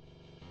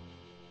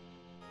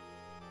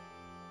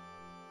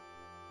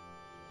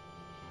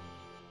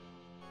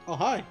 Oh,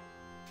 hi.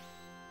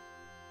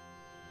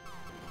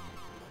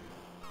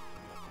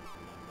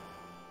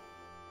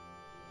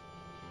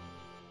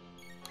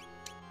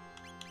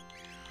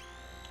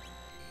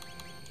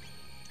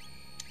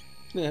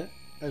 Yeah,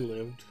 I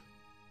lived.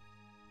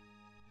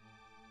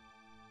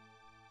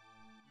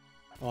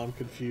 Oh, I'm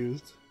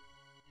confused.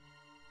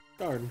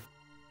 Darn.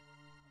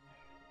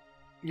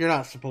 You're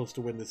not supposed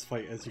to win this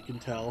fight, as you can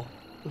tell.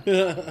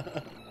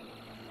 I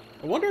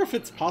wonder if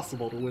it's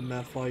possible to win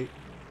that fight.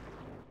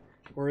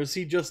 Or is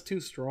he just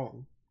too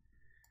strong?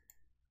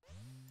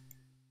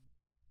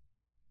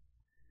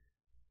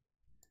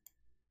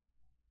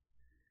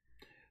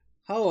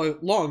 How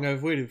long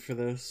I've waited for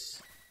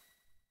this.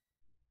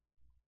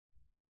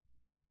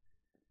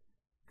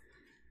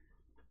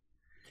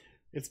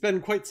 It's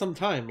been quite some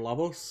time,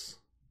 Lavos.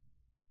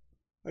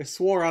 I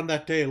swore on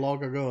that day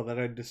long ago that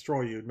I'd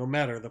destroy you, no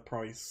matter the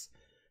price.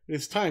 It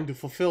is time to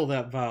fulfill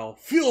that vow.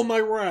 Feel my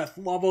wrath,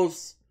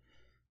 Lavos!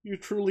 You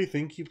truly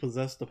think you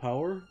possess the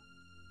power?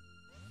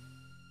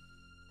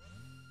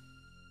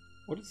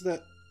 What is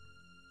that?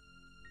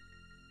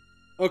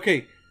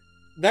 Okay,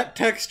 that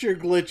texture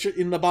glitch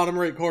in the bottom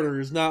right corner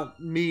is not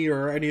me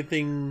or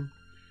anything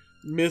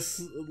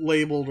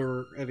mislabeled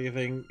or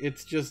anything.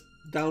 It's just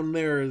down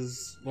there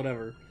is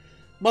whatever.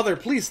 Mother,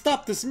 please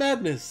stop this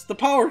madness! The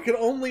power can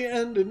only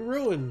end in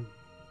ruin!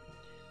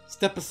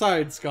 Step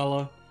aside,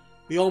 Scala.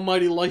 The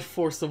almighty life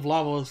force of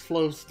Lavos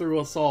flows through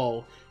us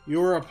all. You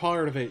are a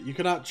part of it. You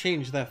cannot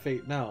change that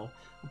fate now.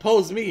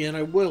 Oppose me and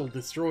I will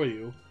destroy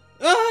you.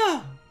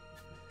 Ah!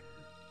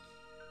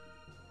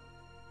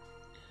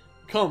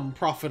 Come,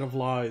 prophet of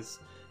lies.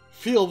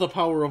 Feel the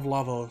power of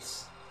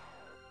Lavos.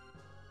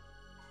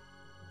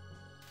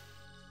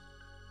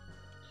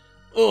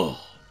 Ugh.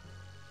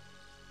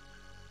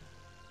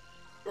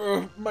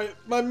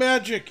 My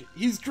magic!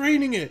 He's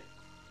draining it!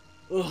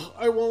 Ugh,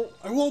 I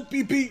won't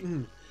be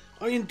beaten!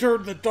 I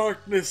endured the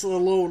darkness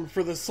alone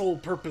for the sole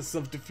purpose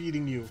of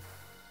defeating you.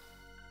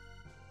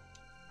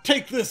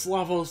 Take this,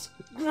 Lavos!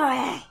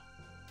 Grah!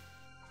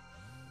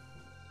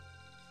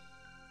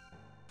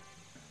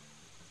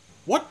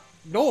 What?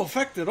 No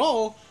effect at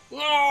all?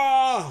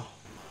 Ah!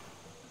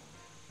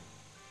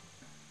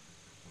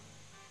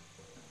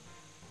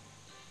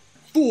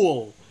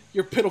 Fool!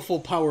 Your pitiful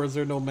powers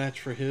are no match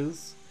for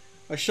his.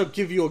 I shall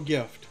give you a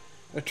gift.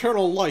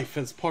 Eternal life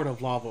as part of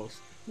Lavos.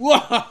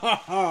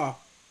 Wahahaha!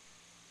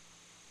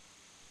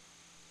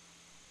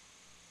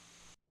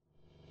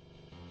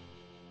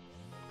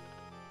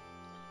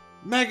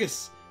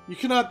 Magus, you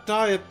cannot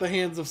die at the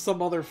hands of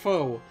some other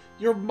foe.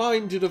 You're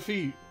mine to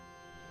defeat.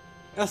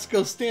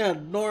 Esco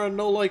stand, nor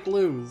no like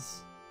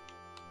lose.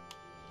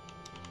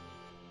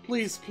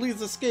 Please,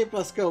 please escape,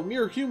 Esco.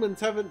 Mere humans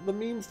haven't the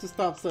means to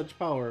stop such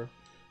power.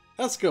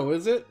 Esco,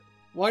 is it?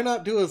 Why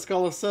not do as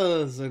Scala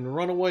says and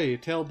run away,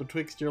 tail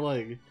betwixt your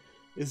leg?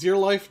 Is your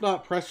life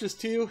not precious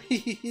to you? Hee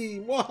hee hee,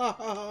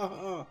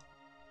 wahahaha!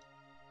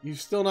 You've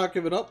still not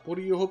given up? What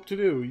do you hope to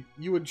do?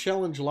 You would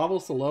challenge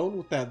Lavos alone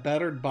with that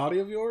battered body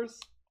of yours?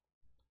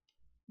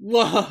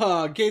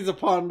 Wahaha! Gaze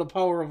upon the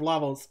power of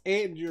Lavos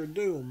and your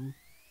doom.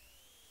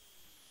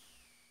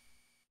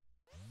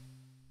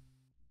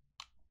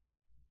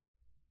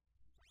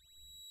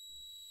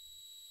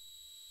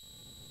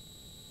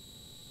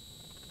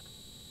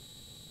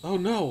 Oh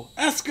no!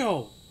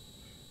 Esco!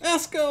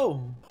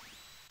 Esco!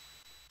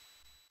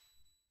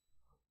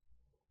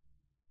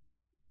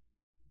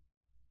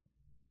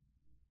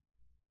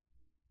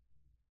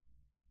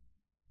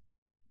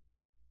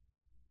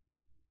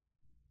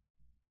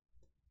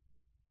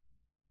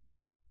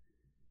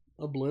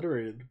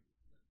 Obliterated.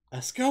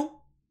 Esco?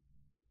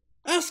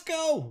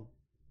 Esco!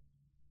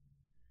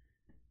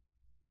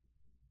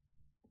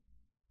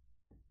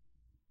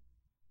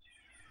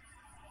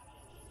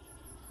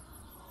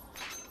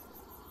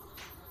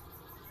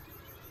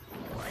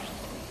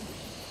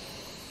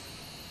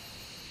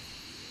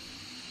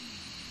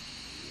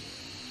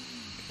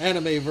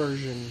 Anime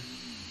version.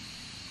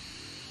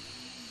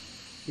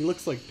 He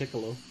looks like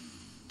Piccolo.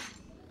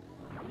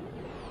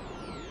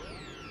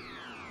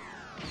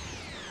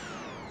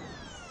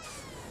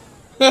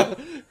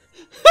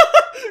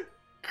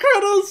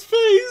 Chrono's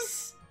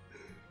face!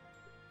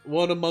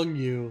 One among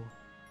you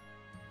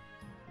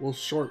will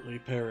shortly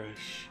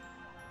perish.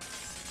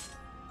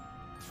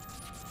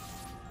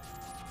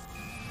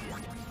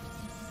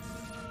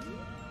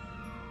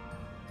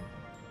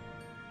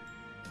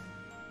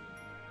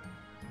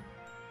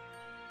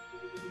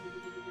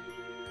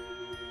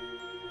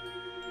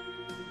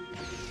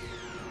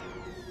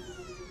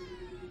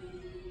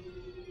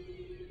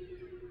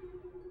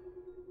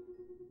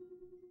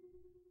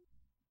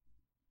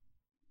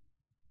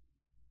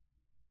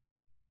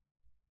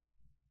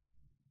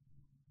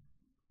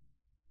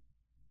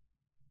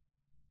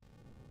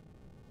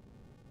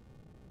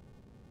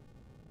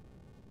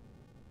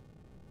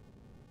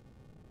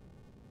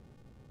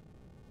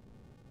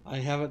 I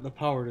haven't the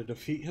power to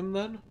defeat him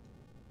then?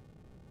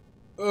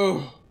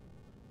 Ugh!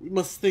 We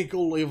must think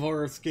only of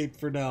our escape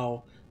for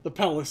now. The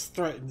palace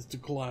threatens to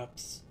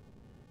collapse.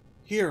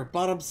 Here,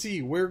 bottom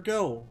C, where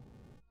go?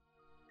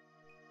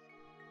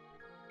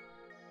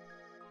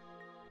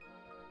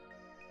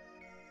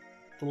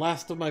 The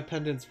last of my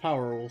pendant's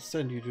power will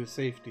send you to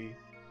safety.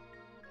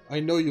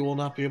 I know you will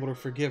not be able to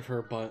forgive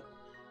her, but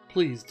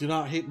please do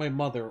not hate my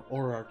mother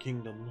or our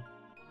kingdom.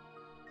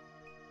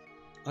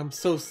 I'm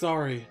so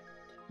sorry.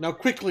 Now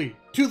quickly,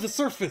 to the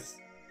surface!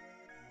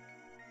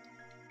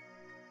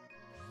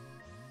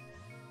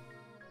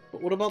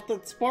 But what about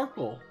that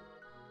sparkle?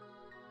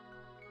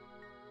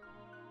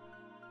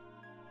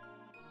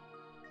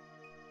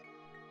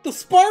 The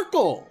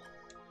sparkle!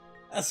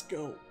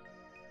 Esco.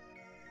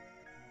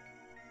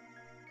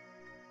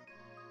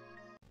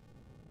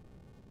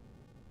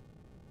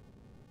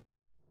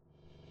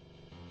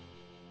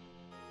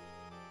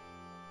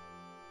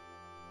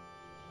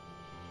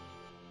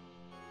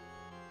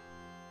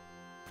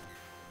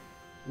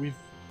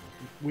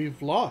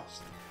 We've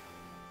lost.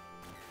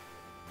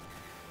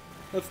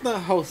 That's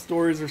not how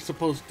stories are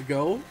supposed to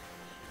go.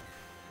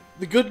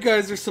 The good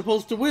guys are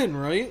supposed to win,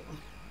 right?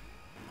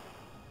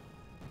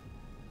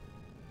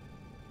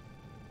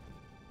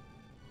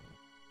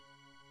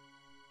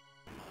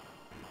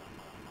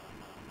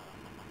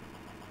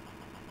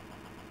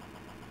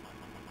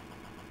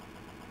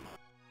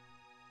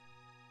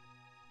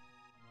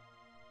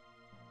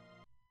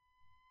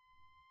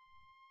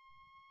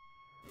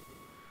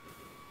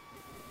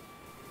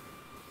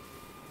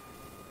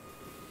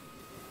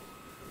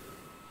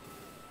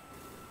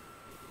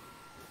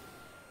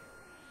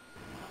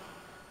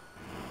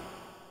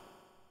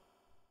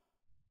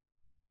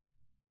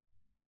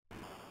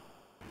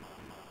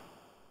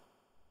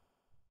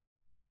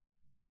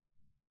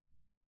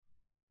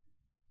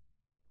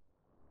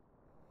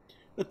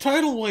 The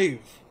tidal wave!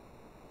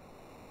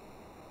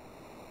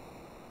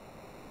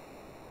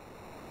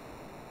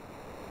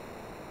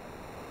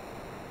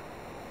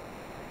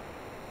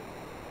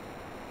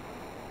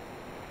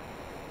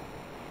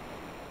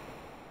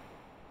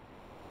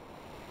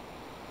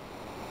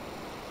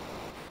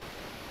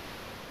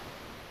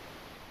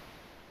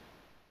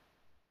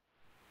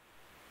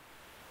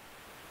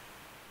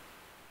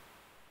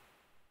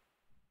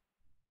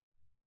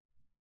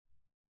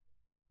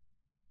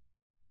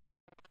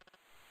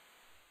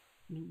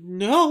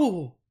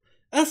 No!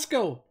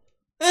 Esco!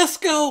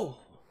 Esco!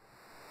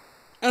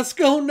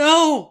 Esco,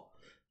 no!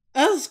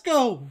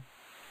 Esco!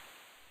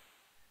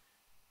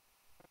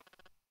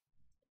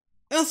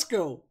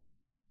 Esco!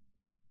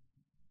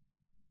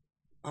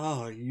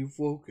 Ah, you've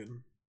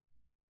woken.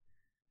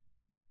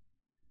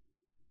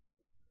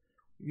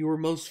 You were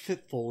most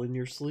fitful in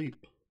your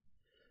sleep.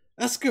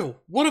 Esco!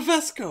 What of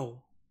Esco?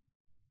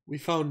 We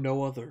found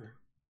no other.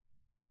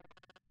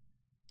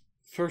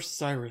 First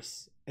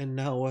Cyrus, and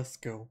now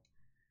Esco.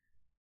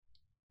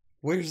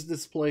 Where's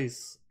this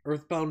place?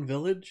 Earthbound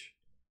Village?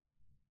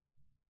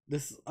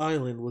 This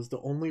island was the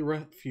only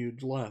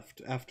refuge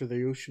left after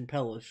the Ocean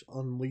Palace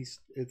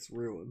unleashed its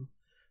ruin.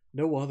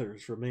 No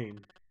others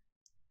remain.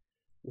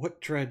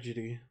 What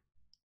tragedy.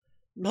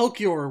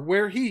 Melchior,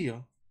 where he?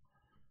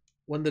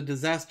 When the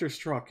disaster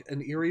struck,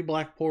 an eerie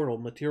black portal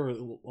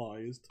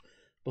materialized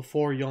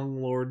before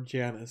young Lord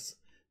Janus.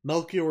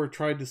 Melchior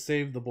tried to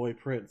save the boy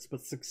prince,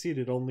 but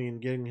succeeded only in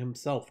getting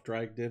himself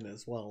dragged in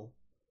as well.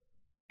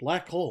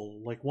 Black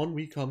hole, like one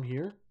we come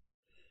here?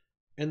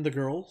 And the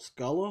girl,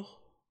 Scala?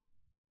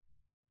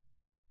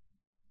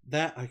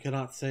 That I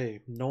cannot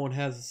say. No one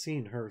has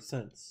seen her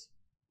since.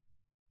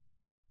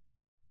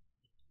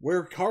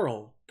 Where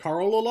Carl?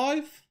 Carl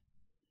alive?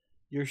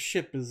 Your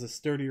ship is a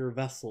sturdier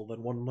vessel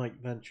than one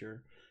might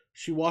venture.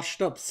 She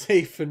washed up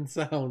safe and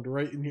sound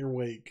right in your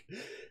wake.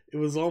 It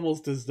was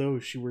almost as though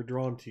she were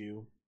drawn to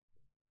you.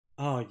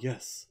 Ah,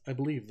 yes, I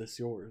believe this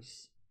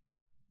yours.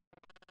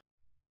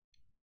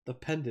 The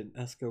pendant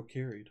Esco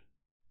carried.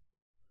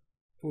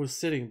 It was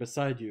sitting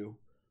beside you,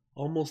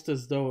 almost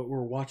as though it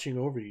were watching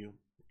over you,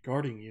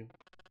 guarding you.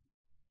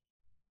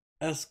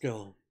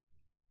 Esco,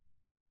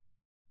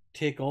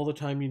 take all the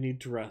time you need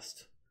to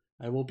rest.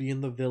 I will be in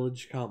the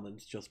village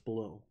commons just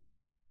below.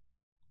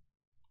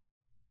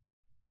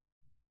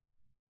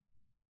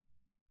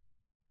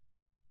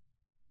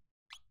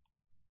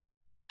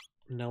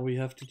 Now we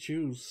have to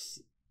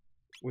choose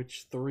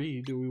which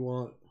 3 do we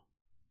want.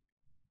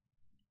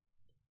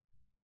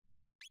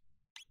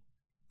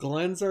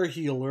 Glenn's our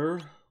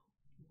healer.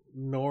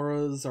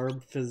 Nora's our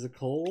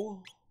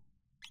physical.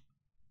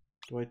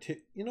 Do I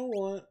take... You know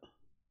what?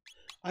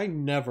 I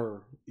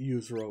never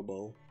use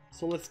Robo.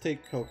 So let's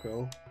take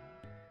Coco.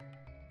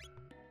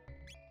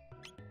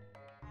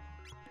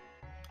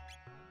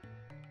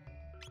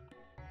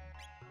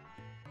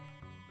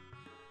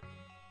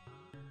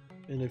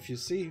 And if you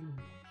see,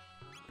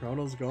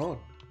 Chrono's gone.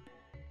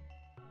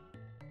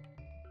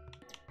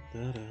 Da,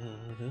 da,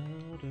 da,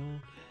 da,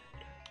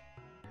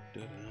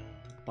 da, da.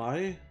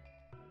 Bye.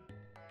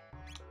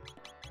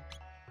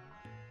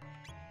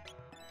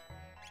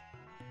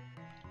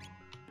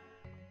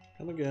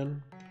 Come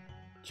again.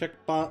 Check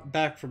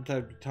back from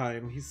time to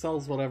time. He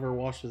sells whatever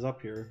washes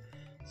up here.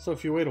 So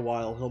if you wait a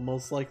while, he'll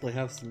most likely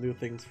have some new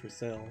things for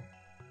sale.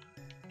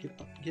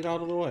 Get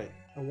out of the way.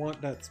 I want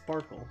that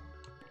sparkle.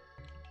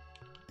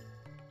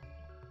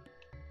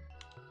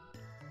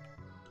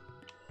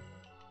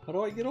 How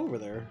do I get over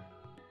there?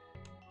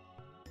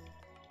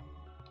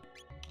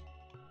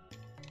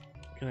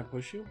 Can I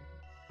push you?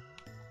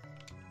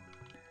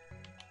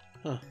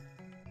 Huh.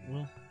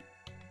 Well.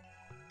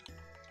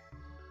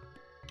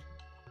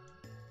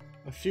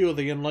 A few of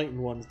the enlightened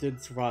ones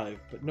did survive,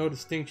 but no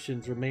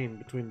distinctions remain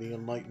between the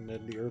enlightened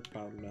and the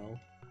earthbound now.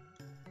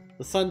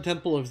 The Sun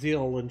Temple of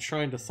Zeal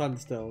enshrined a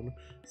sunstone.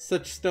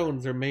 Such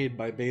stones are made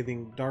by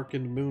bathing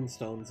darkened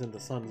moonstones in the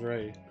sun's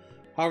ray.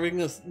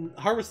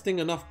 Harvesting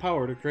enough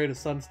power to create a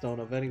sunstone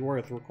of any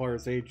worth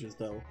requires ages,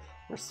 though,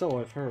 or so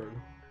I've heard.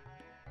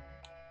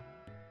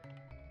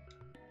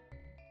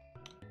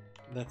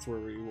 That's where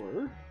we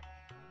were.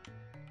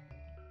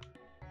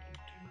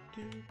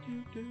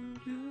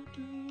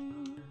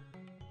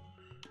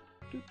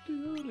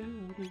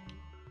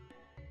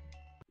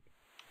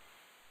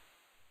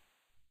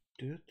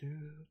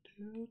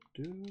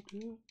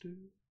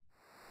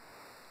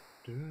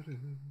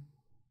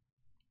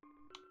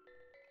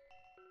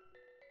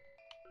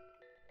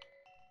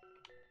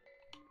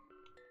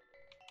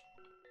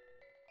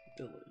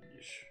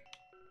 Village.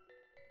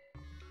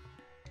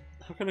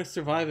 How can I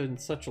survive in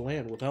such a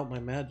land without my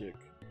magic?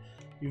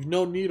 You've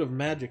no need of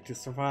magic to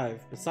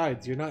survive.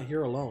 Besides, you're not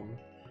here alone.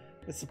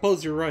 I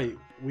suppose you're right.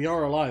 We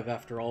are alive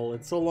after all,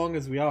 and so long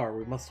as we are,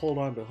 we must hold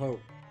on to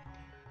hope.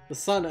 The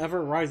sun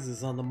ever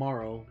rises on the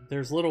morrow.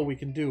 There's little we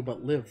can do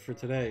but live for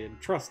today and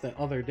trust that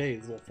other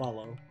days will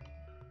follow.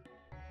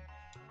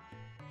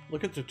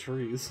 Look at the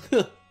trees.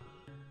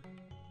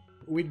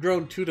 We'd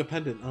grown too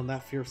dependent on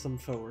that fearsome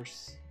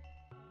force.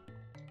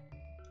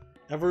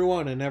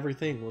 Everyone and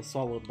everything was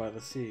swallowed by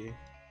the sea.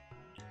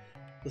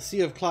 The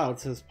sea of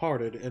clouds has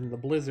parted, and the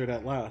blizzard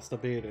at last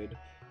abated.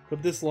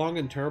 Could this long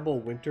and terrible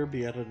winter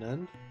be at an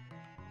end?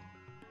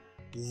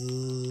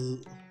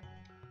 Zzz.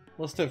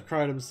 Must have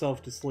cried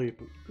himself to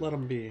sleep. Let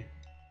him be.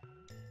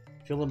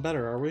 Feeling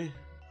better, are we?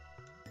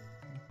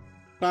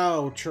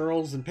 Bow,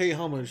 Charles, and pay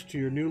homage to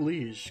your new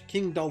liege,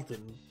 King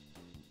Dalton.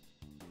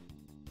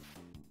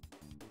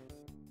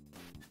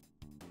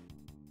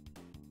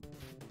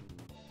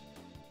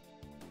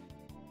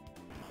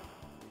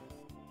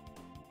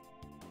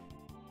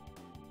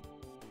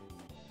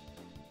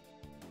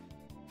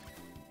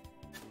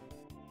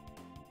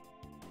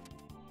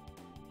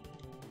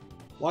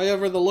 Why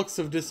ever the looks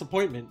of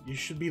disappointment? You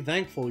should be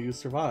thankful you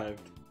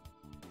survived.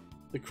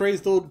 The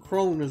crazed old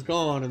crone is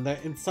gone, and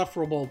that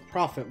insufferable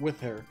prophet with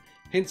her.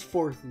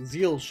 Henceforth,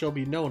 Zeal shall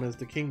be known as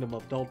the Kingdom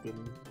of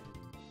Dalton.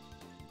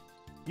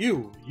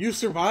 You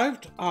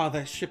survived? Ah,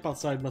 that ship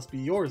outside must be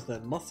yours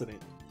then, mustn't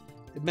it?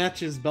 It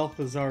matches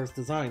Balthazar's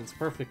designs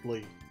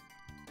perfectly.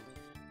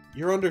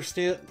 You're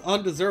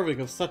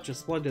undeserving of such a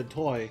splendid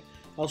toy.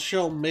 I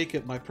shall make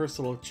it my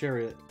personal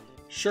chariot.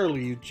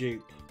 Surely you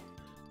jape.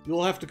 You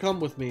will have to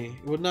come with me.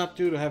 It would not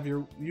do to have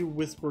you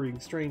whispering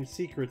strange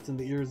secrets in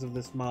the ears of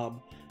this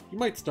mob. You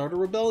might start a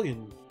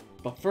rebellion.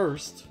 But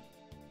first...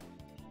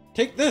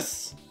 Take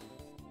this!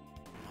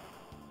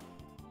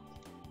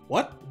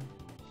 What?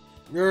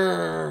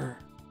 Grrr.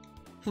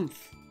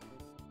 Humph.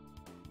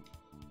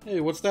 Hey,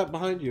 what's that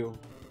behind you?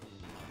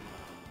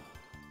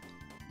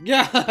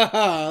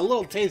 Yeah, a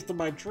little taste of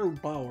my true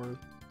power.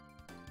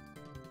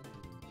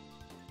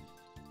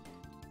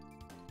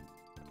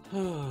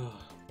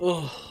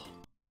 Ugh.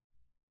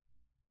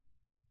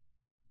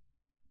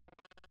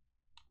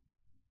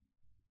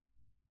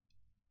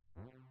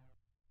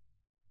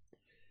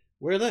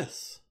 Wear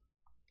this.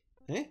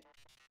 Eh?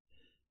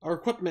 Our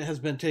equipment has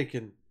been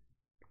taken.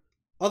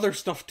 Other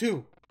stuff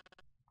too.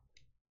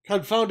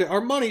 Confound it,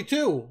 our money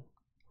too!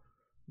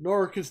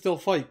 Nora can still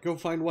fight. Go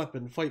find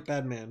weapon. Fight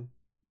bad man.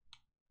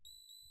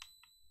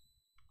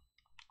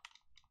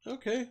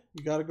 Okay,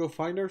 we gotta go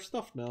find our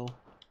stuff now.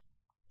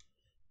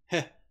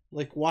 Heh,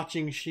 like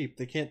watching sheep.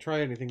 They can't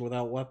try anything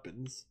without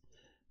weapons.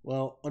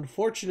 Well,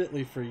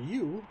 unfortunately for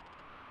you...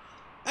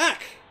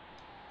 Ack!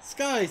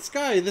 Sky!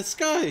 Sky! The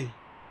sky!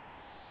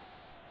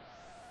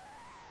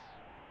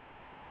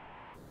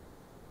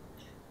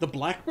 The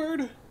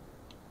blackbird?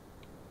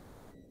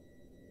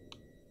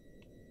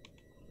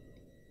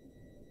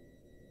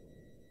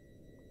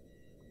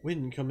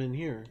 Wind come in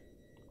here.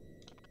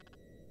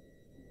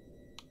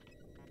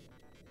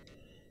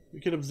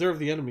 We can observe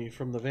the enemy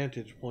from the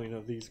vantage point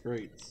of these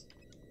grates.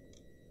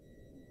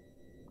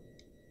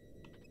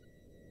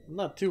 I'm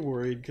not too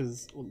worried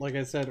because, like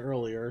I said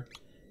earlier,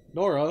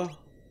 Nora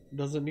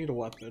doesn't need a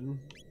weapon.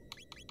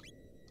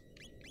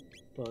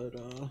 But,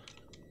 alright.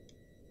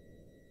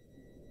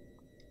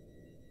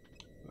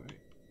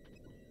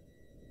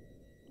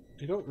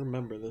 I don't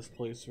remember this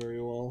place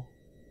very well.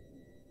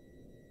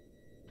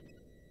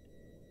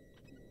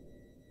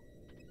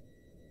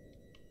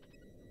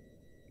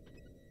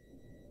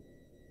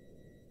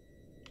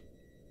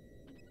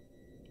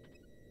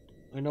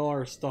 I know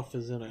our stuff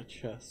is in a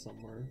chest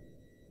somewhere.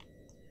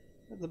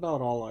 That's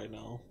about all I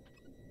know.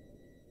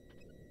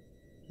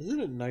 Isn't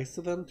it nice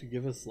of them to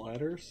give us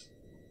ladders?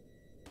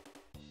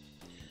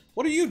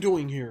 What are you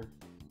doing here?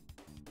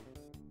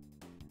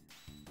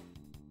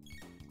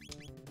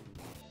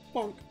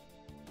 Bonk.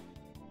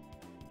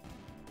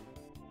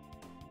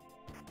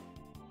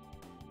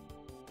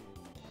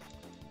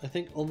 I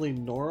think only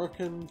Nora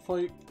can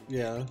fight?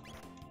 Yeah.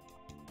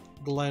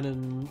 Glenn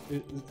and...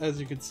 as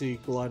you can see,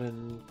 Glenn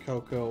and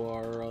Coco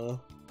are,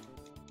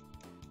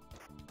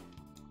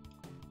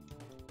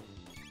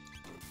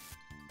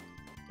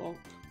 bonk.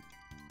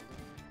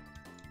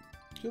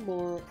 2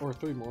 more, or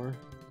 3 more.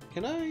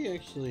 Can I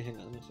actually... hang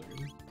on a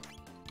second.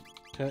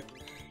 Tech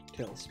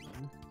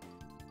Tailspin.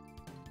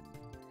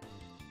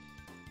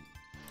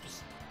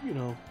 Just, you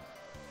know,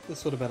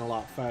 this would have been a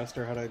lot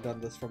faster had I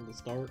done this from the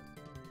start.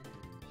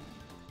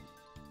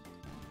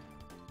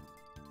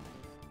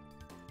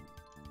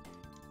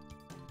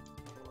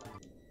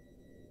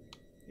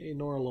 Hey,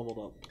 Nora leveled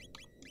up.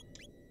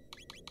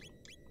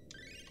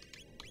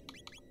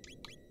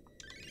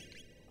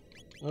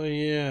 Oh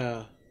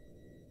yeah.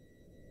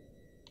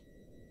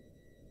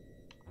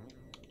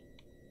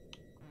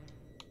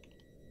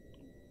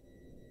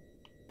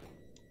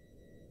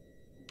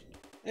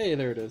 Hey,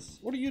 there it is.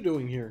 What are you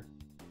doing here?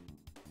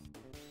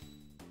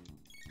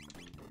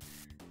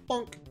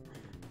 Bonk.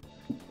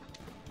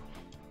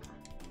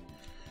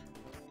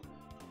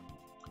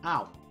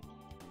 Ow.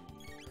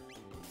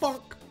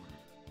 Bonk.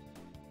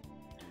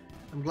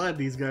 I'm glad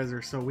these guys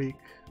are so weak.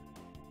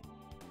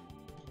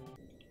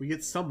 We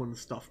get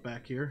someone's stuff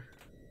back here.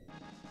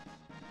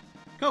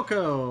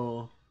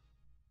 Coco!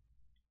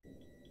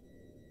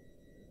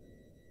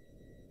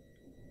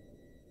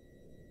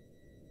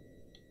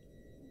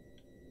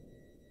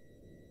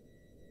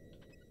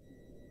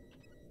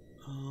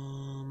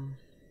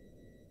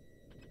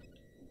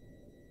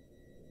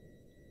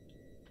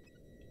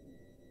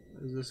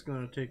 Is this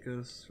gonna take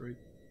us right?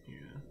 Yeah.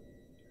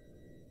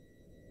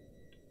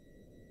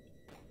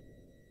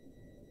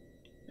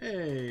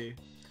 Hey,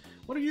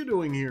 what are you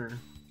doing here?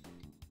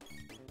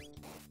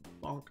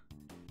 Bonk.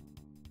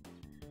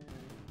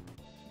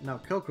 Now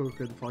Coco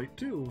can fight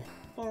too.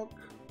 Bonk.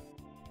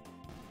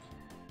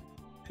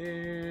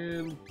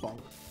 And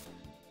bonk.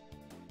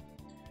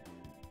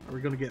 Are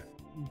we gonna get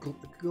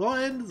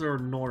Glenn's or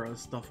Nora's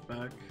stuff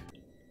back?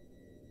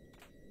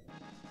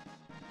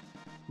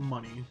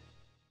 Money.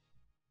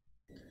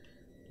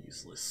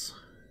 Useless.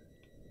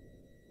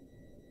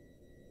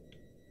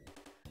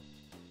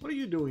 What are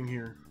you doing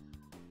here?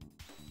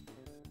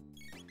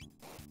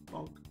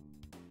 Bonk.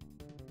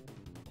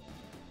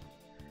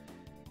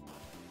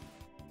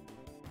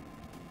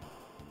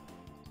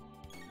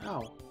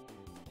 Ow.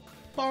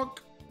 Bonk!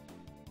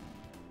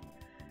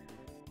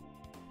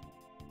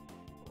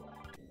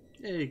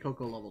 Hey,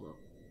 Coco leveled up.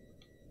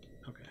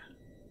 Okay.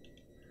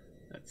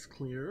 That's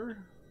clear.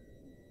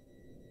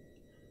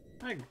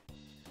 Hey.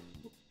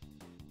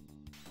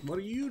 What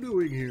are you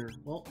doing here?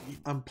 Well,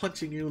 I'm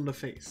punching you in the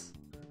face.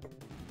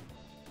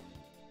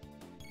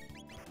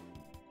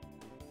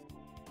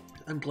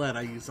 I'm glad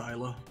I use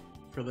Isla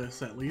for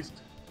this, at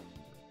least.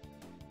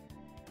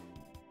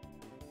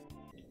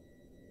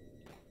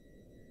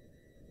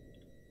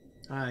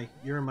 Hi,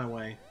 you're in my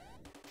way.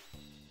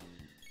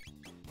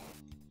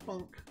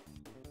 Bonk.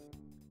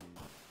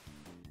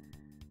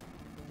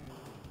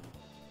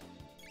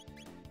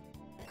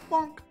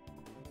 Bonk.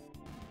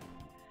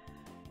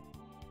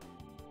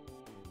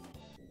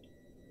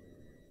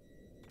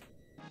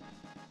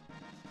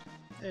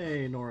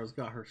 Hey, Nora's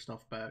got her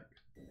stuff back.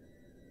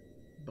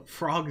 But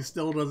Frog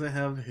still doesn't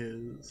have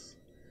his.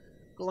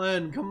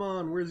 Glenn, come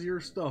on, where's your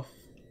stuff?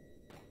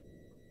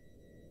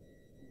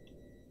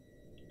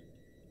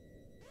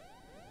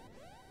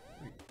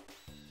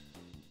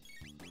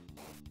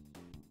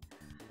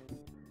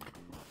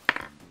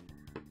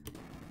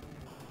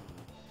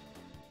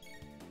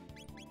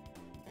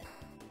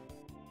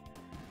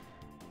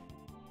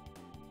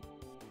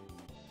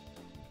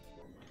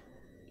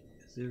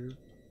 Is there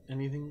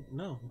anything?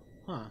 No.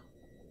 Huh.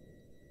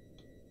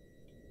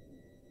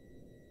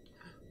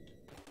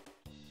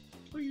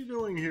 What are you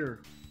doing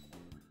here?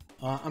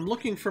 I'm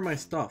looking for my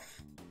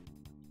stuff.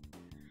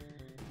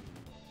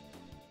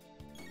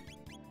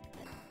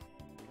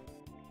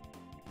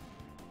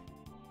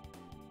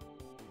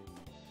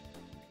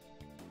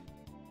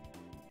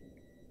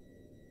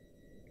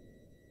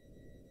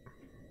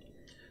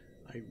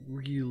 I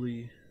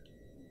really...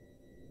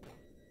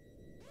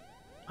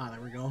 Ah,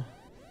 there we go.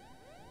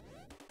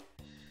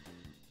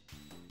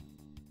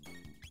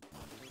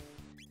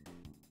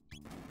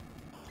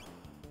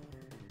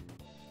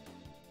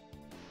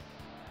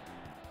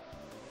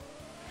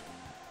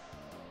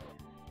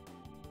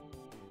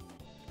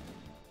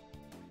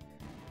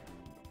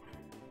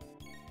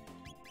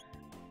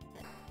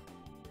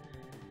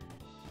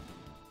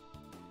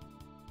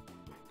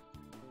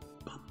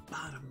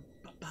 Bottom.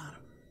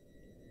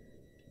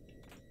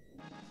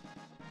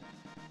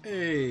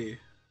 Hey.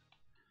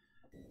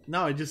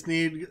 Now I just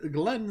need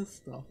Glenn's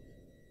stuff.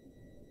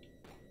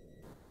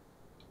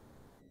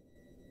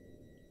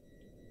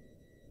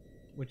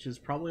 Which is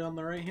probably on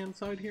the right hand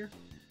side here.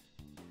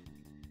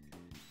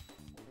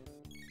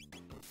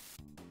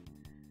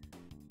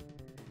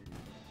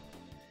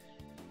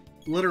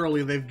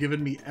 Literally, they've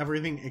given me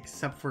everything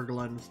except for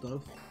Glenn's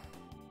stuff.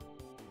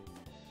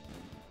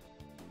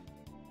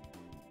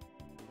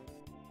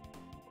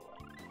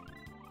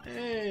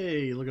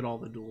 Hey, look at all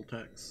the dual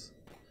techs.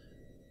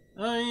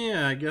 Oh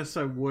yeah, I guess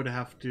I would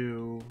have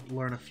to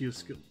learn a few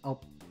skills. Oh,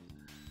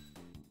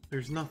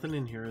 there's nothing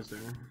in here, is there?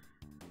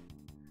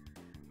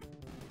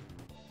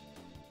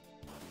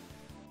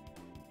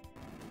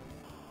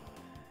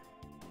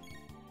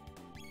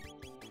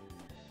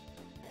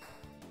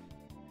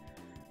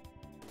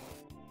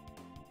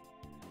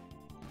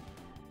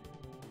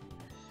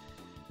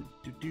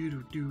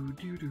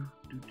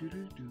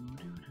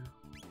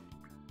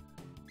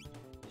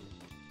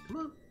 Come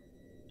on.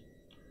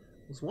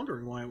 I was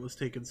wondering why it was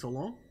taking so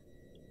long.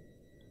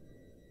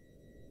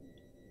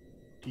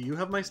 Do you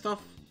have my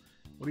stuff?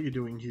 What are you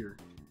doing here?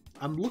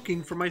 I'm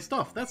looking for my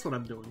stuff. That's what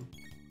I'm doing.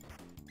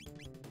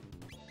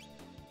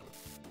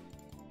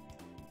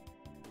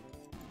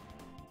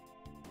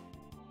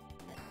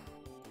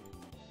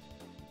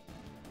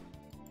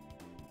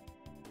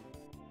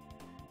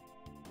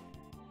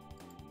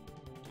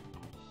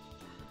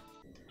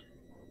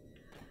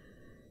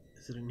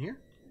 Is it in here?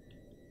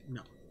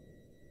 No.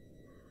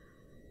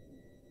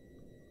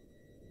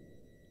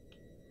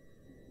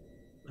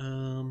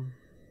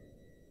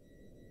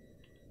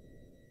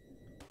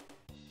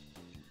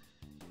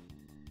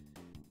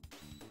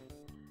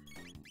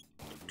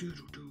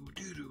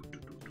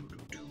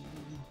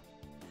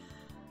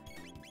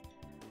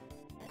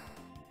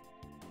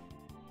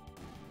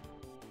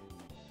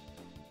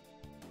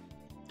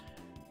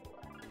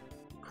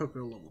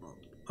 Coco leveled up.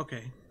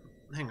 Okay,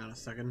 hang on a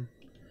second.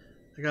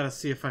 I gotta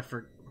see if I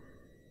forgot.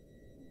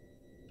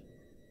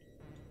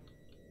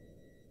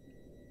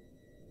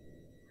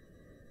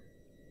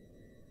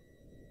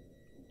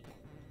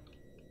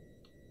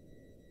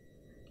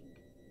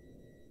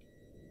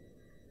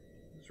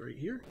 It's right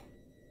here.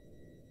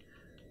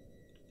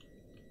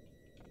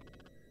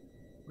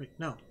 Wait,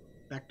 no.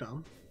 Back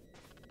down.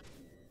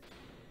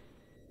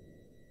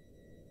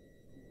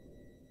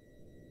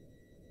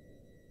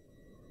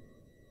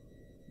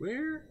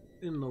 Where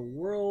in the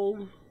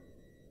world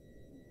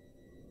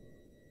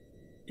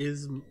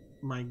is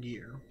my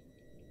gear?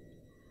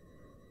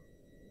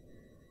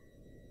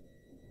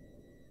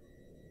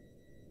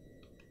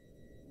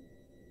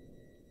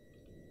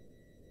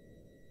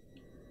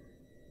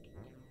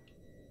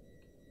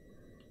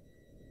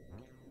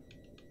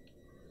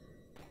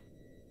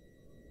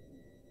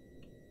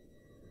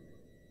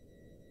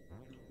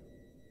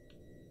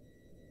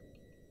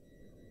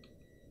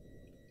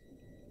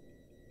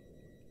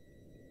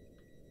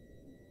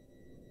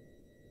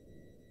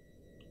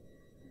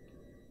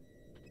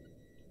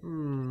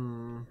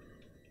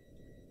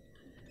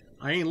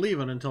 I ain't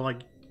leaving until I...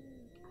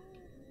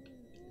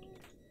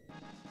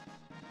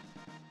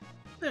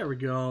 There we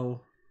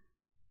go.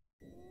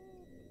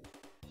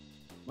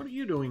 What are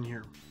you doing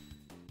here?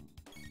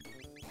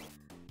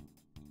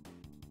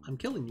 I'm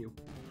killing you.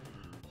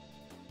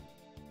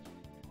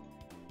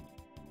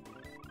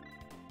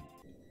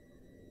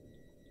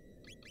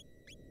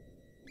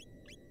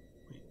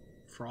 Wait,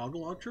 frog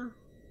launcher?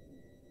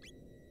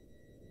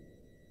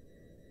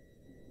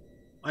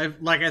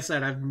 Like I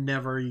said, I've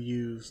never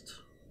used...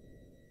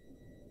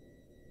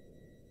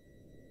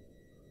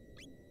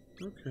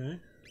 Okay.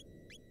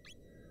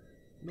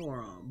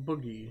 Nora,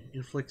 Boogie.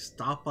 Inflict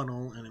stop on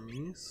all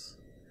enemies.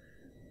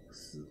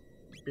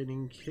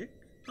 Spinning kick?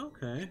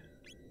 Okay.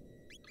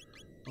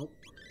 Oh.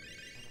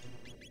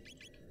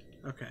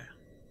 Okay.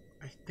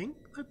 I think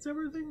that's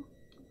everything?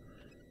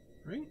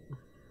 Right?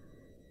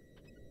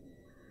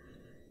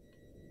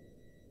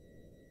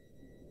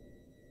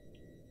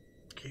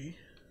 Okay.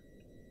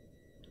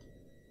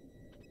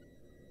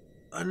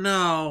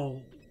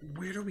 Now,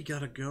 where do we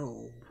gotta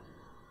go?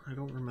 I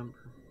don't remember.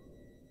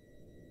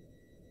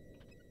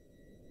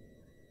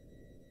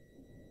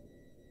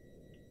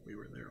 We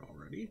were there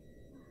already.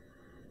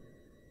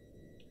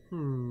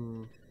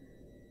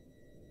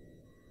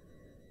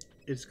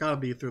 It's gotta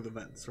be through the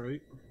vents,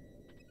 right?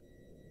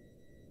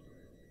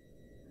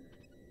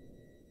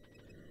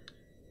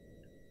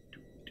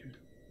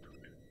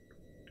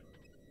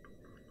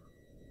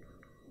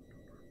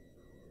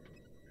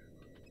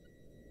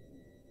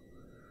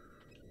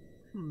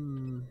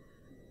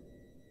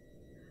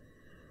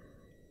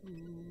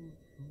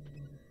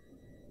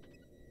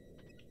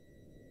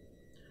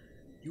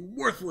 You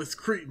worthless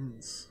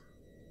cretins!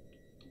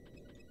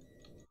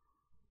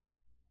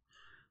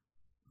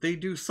 They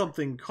do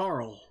something,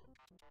 Carl.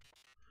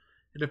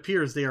 It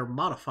appears they are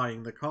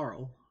modifying the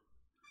Carl.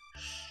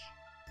 Shh.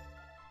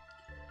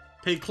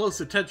 Pay close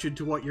attention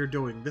to what you're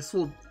doing. This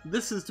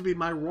is to be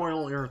my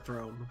royal air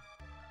throne.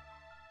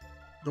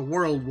 The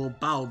world will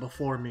bow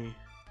before me.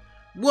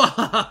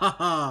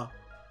 Wahahaha!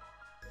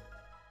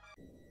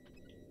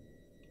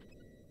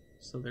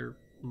 So they're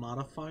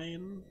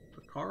modifying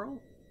the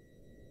Carl?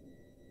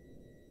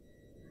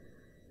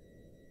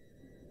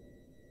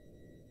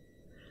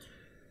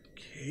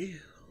 Okay.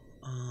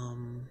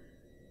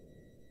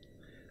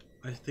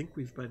 I think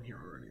we've been here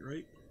already,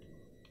 right?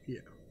 Yeah.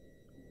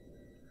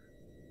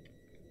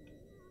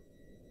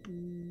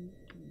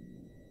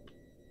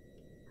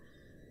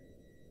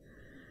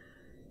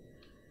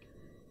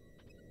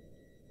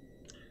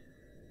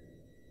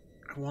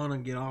 I want to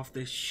get off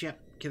this ship.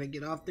 Can I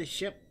get off this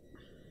ship?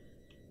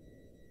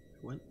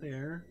 Went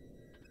there.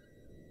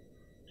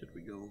 Did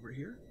we go over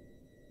here?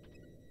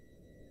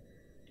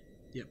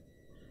 Yep.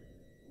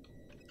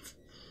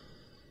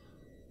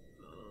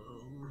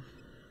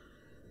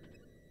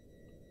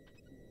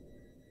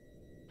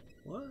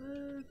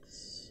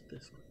 What's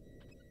this one?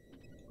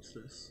 What's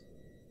this?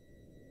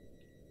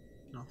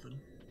 Nothing.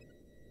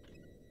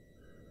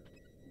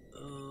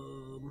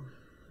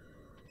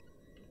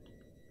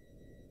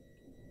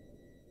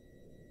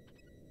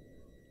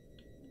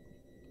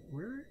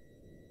 Where?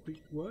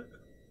 Wait, what?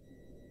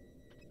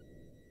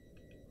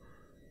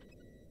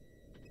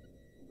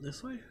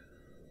 This way?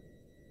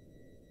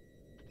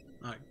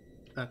 Alright,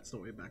 that's the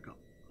way back up.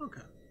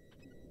 Okay.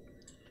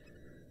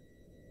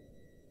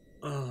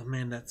 Oh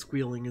man, that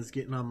squealing is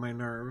getting on my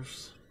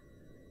nerves.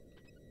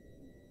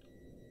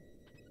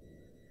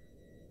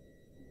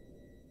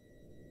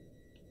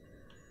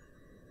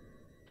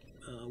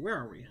 Where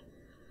are we?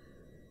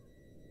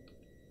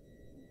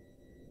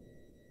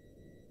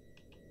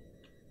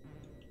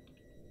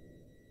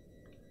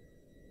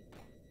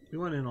 We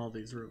went in all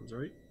these rooms,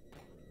 right?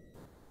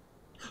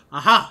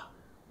 Aha!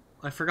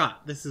 I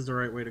forgot. This is the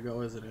right way to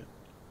go, isn't it?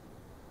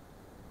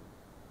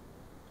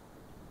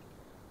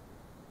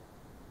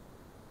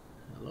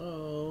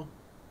 Hello?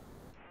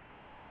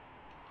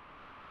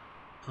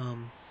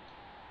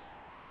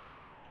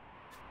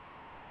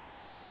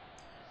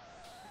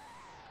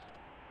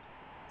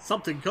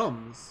 Something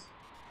comes.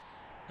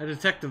 I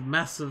detect a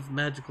massive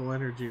magical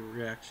energy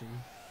reaction.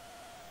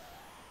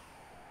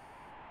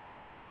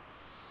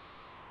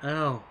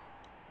 Oh.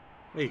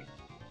 Wait.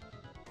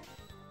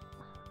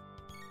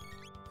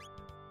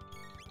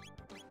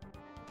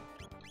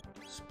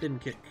 Spin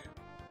kick.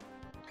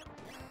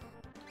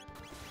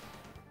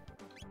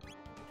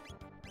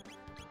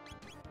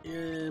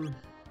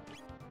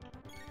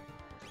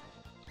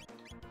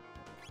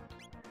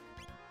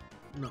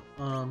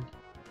 No,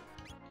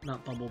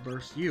 not bubble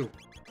burst. You.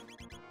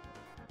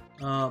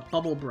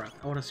 Bubble breath.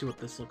 I want to see what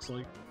this looks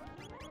like.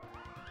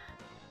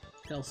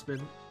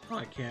 Tailspin. Oh,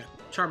 I can't.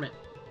 Charm it.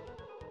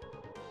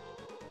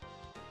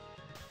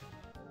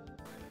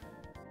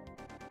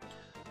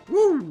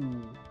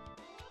 Woo!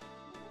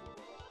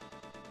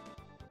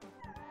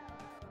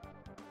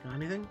 Got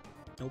anything?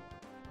 Nope.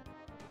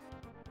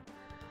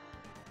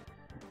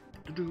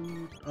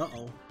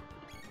 Uh-oh.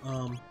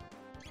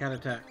 Cat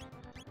attack.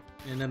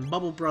 And then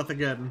bubble breath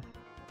again.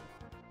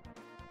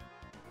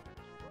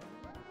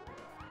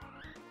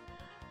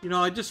 You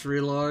know, I just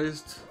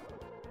realized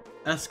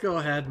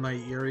Esco had my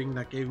earring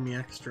that gave me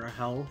extra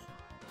health.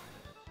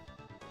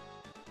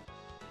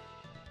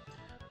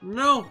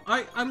 No,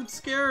 I'm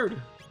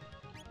scared.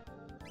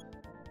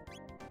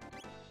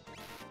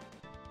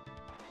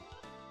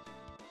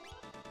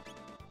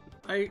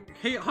 I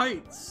hate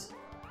heights.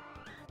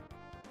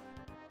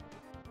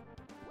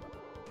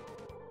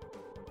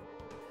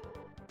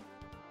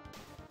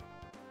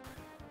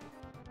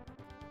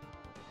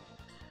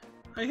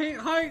 I hate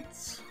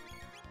heights.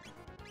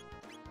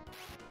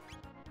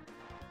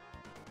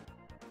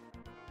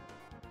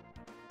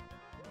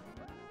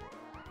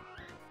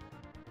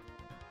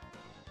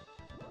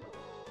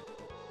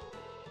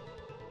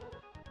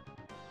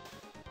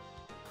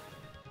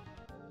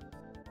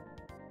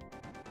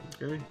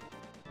 Okay.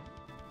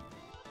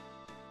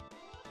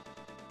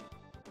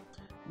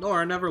 No,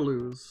 I never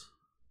lose.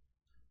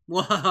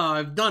 Wow,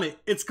 I've done it.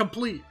 It's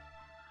complete.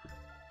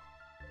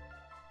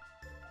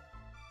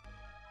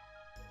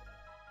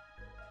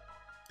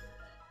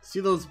 See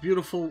these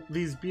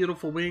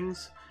beautiful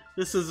wings?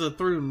 This is a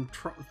throne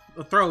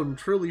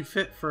truly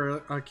fit for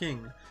a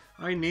king.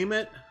 I name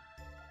it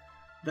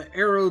the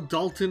Arrow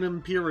Dalton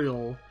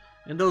Imperial,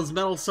 and those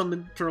meddlesome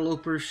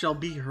interlopers shall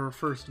be her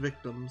first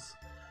victims.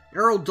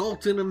 Arrow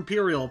Dalton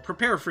Imperial,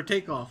 prepare for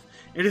takeoff.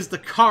 It is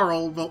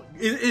Carl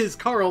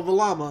the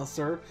llama,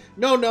 sir.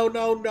 No, no,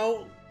 no,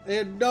 no,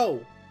 and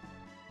no.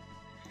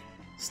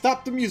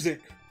 Stop the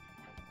music.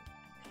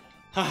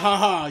 Ha ha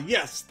ha,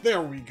 yes,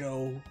 there we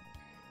go.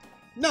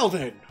 Now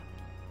then.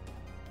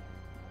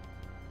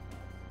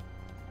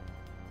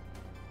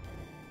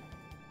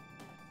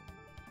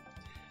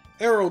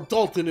 Arrow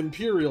Dalton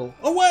Imperial,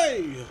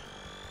 away!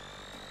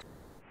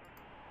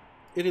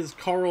 It is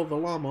Carl the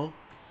llama.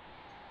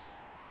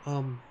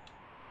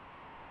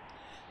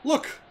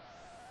 Look!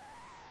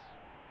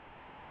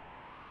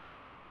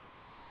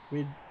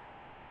 The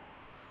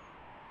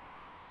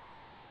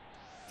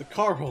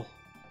Carl.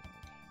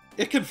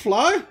 It can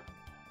fly?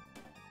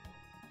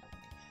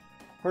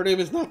 Her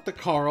name is not the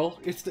Carl,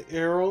 it's the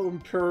Arrow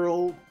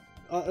Imperial,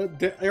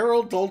 the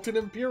Arrow Dalton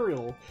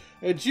Imperial.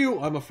 And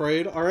you, I'm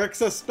afraid, are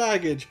excess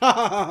baggage. Ha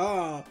ha ha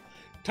ha!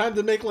 Time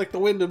to make like the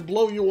wind and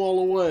blow you all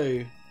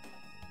away.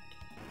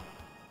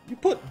 You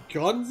put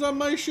guns on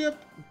my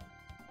ship?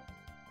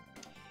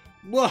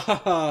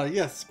 Wahaha!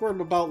 Yes,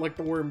 squirm about like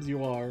the worms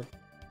you are.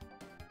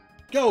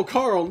 Go,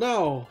 Carl,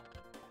 now!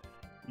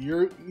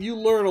 You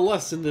learn a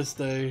lesson this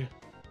day.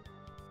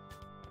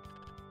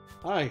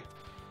 Hi.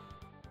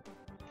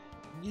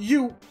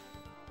 You...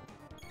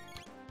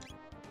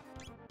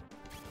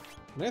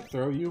 Can I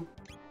throw you?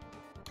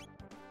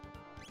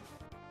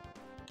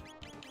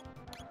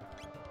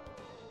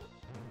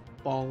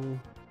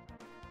 Bong.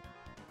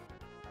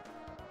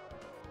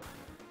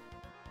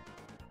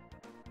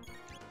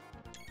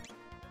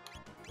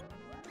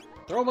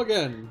 Throw him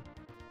again.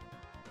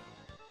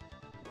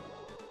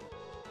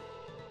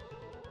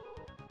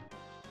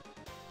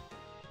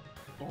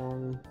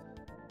 Bong.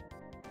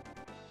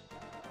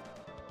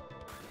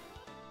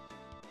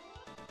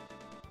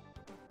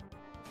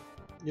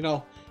 You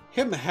know,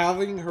 him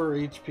having her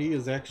HP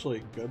is actually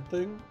a good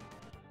thing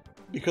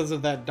because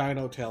of that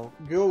dino tail.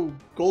 Go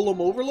Golem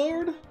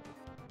Overlord?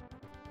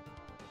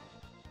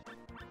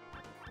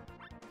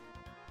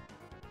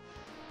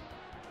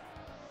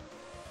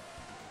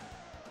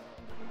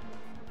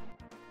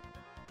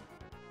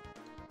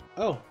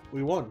 Oh,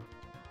 we won.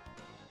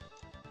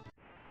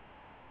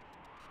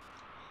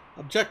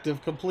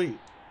 Objective complete.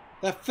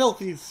 That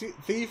filthy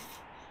thief,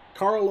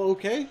 Carl,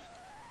 okay?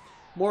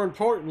 More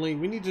importantly,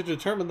 we need to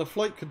determine the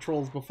flight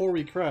controls before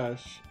we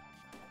crash.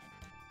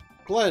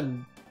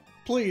 Glenn,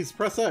 please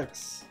press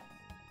X.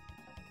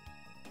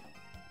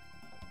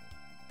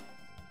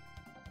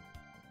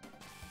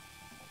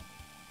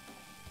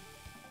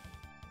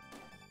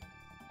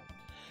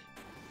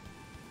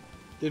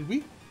 Did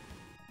we?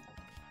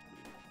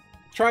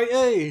 Try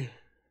A.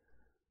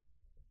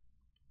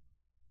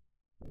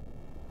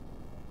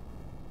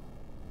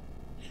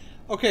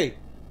 Okay,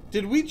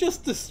 did we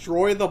just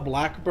destroy the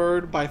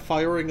Blackbird by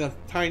firing a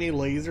tiny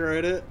laser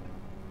at it?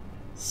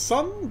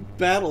 Some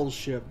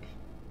battleship.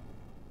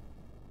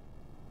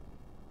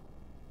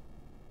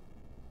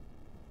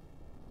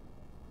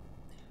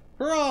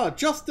 Hurrah!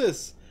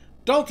 Justice!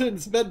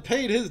 Dalton's been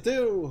paid his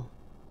due!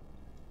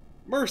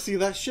 Mercy,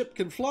 that ship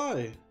can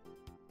fly!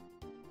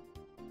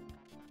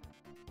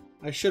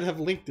 I should have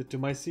linked it to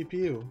my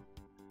CPU.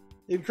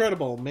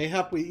 Incredible.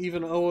 Mayhap we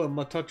even owe him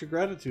a touch of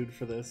gratitude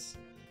for this.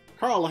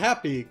 Carl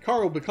happy.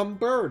 Carl become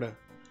bird.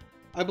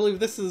 I believe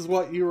this is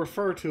what you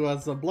refer to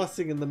as a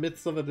blessing in the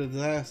midst of a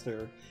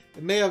disaster.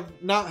 It may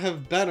not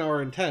have been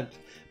our intent,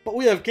 but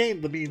we have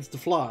gained the means to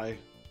fly.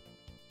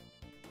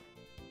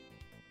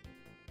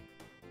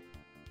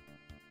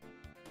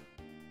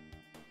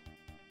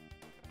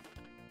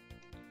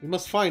 We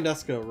must find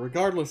Esco,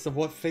 regardless of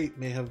what fate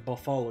may have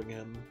befallen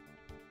him.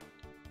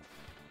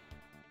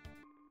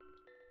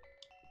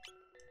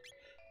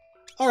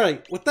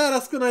 Alright, with that,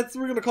 EscoNitz,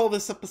 we're going to call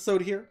this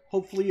episode here.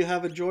 Hopefully you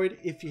have enjoyed.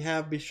 If you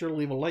have, be sure to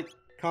leave a like,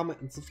 comment,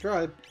 and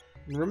subscribe.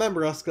 And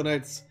remember,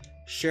 EscoNitz,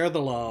 share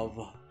the love.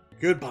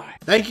 Goodbye.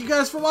 Thank you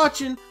guys for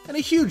watching, and a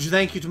huge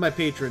thank you to my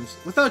patrons.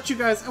 Without you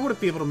guys, I wouldn't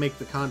be able to make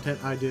the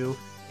content I do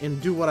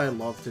and do what I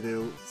love to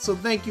do. So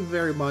thank you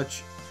very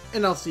much,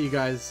 and I'll see you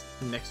guys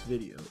next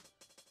video.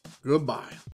 Goodbye.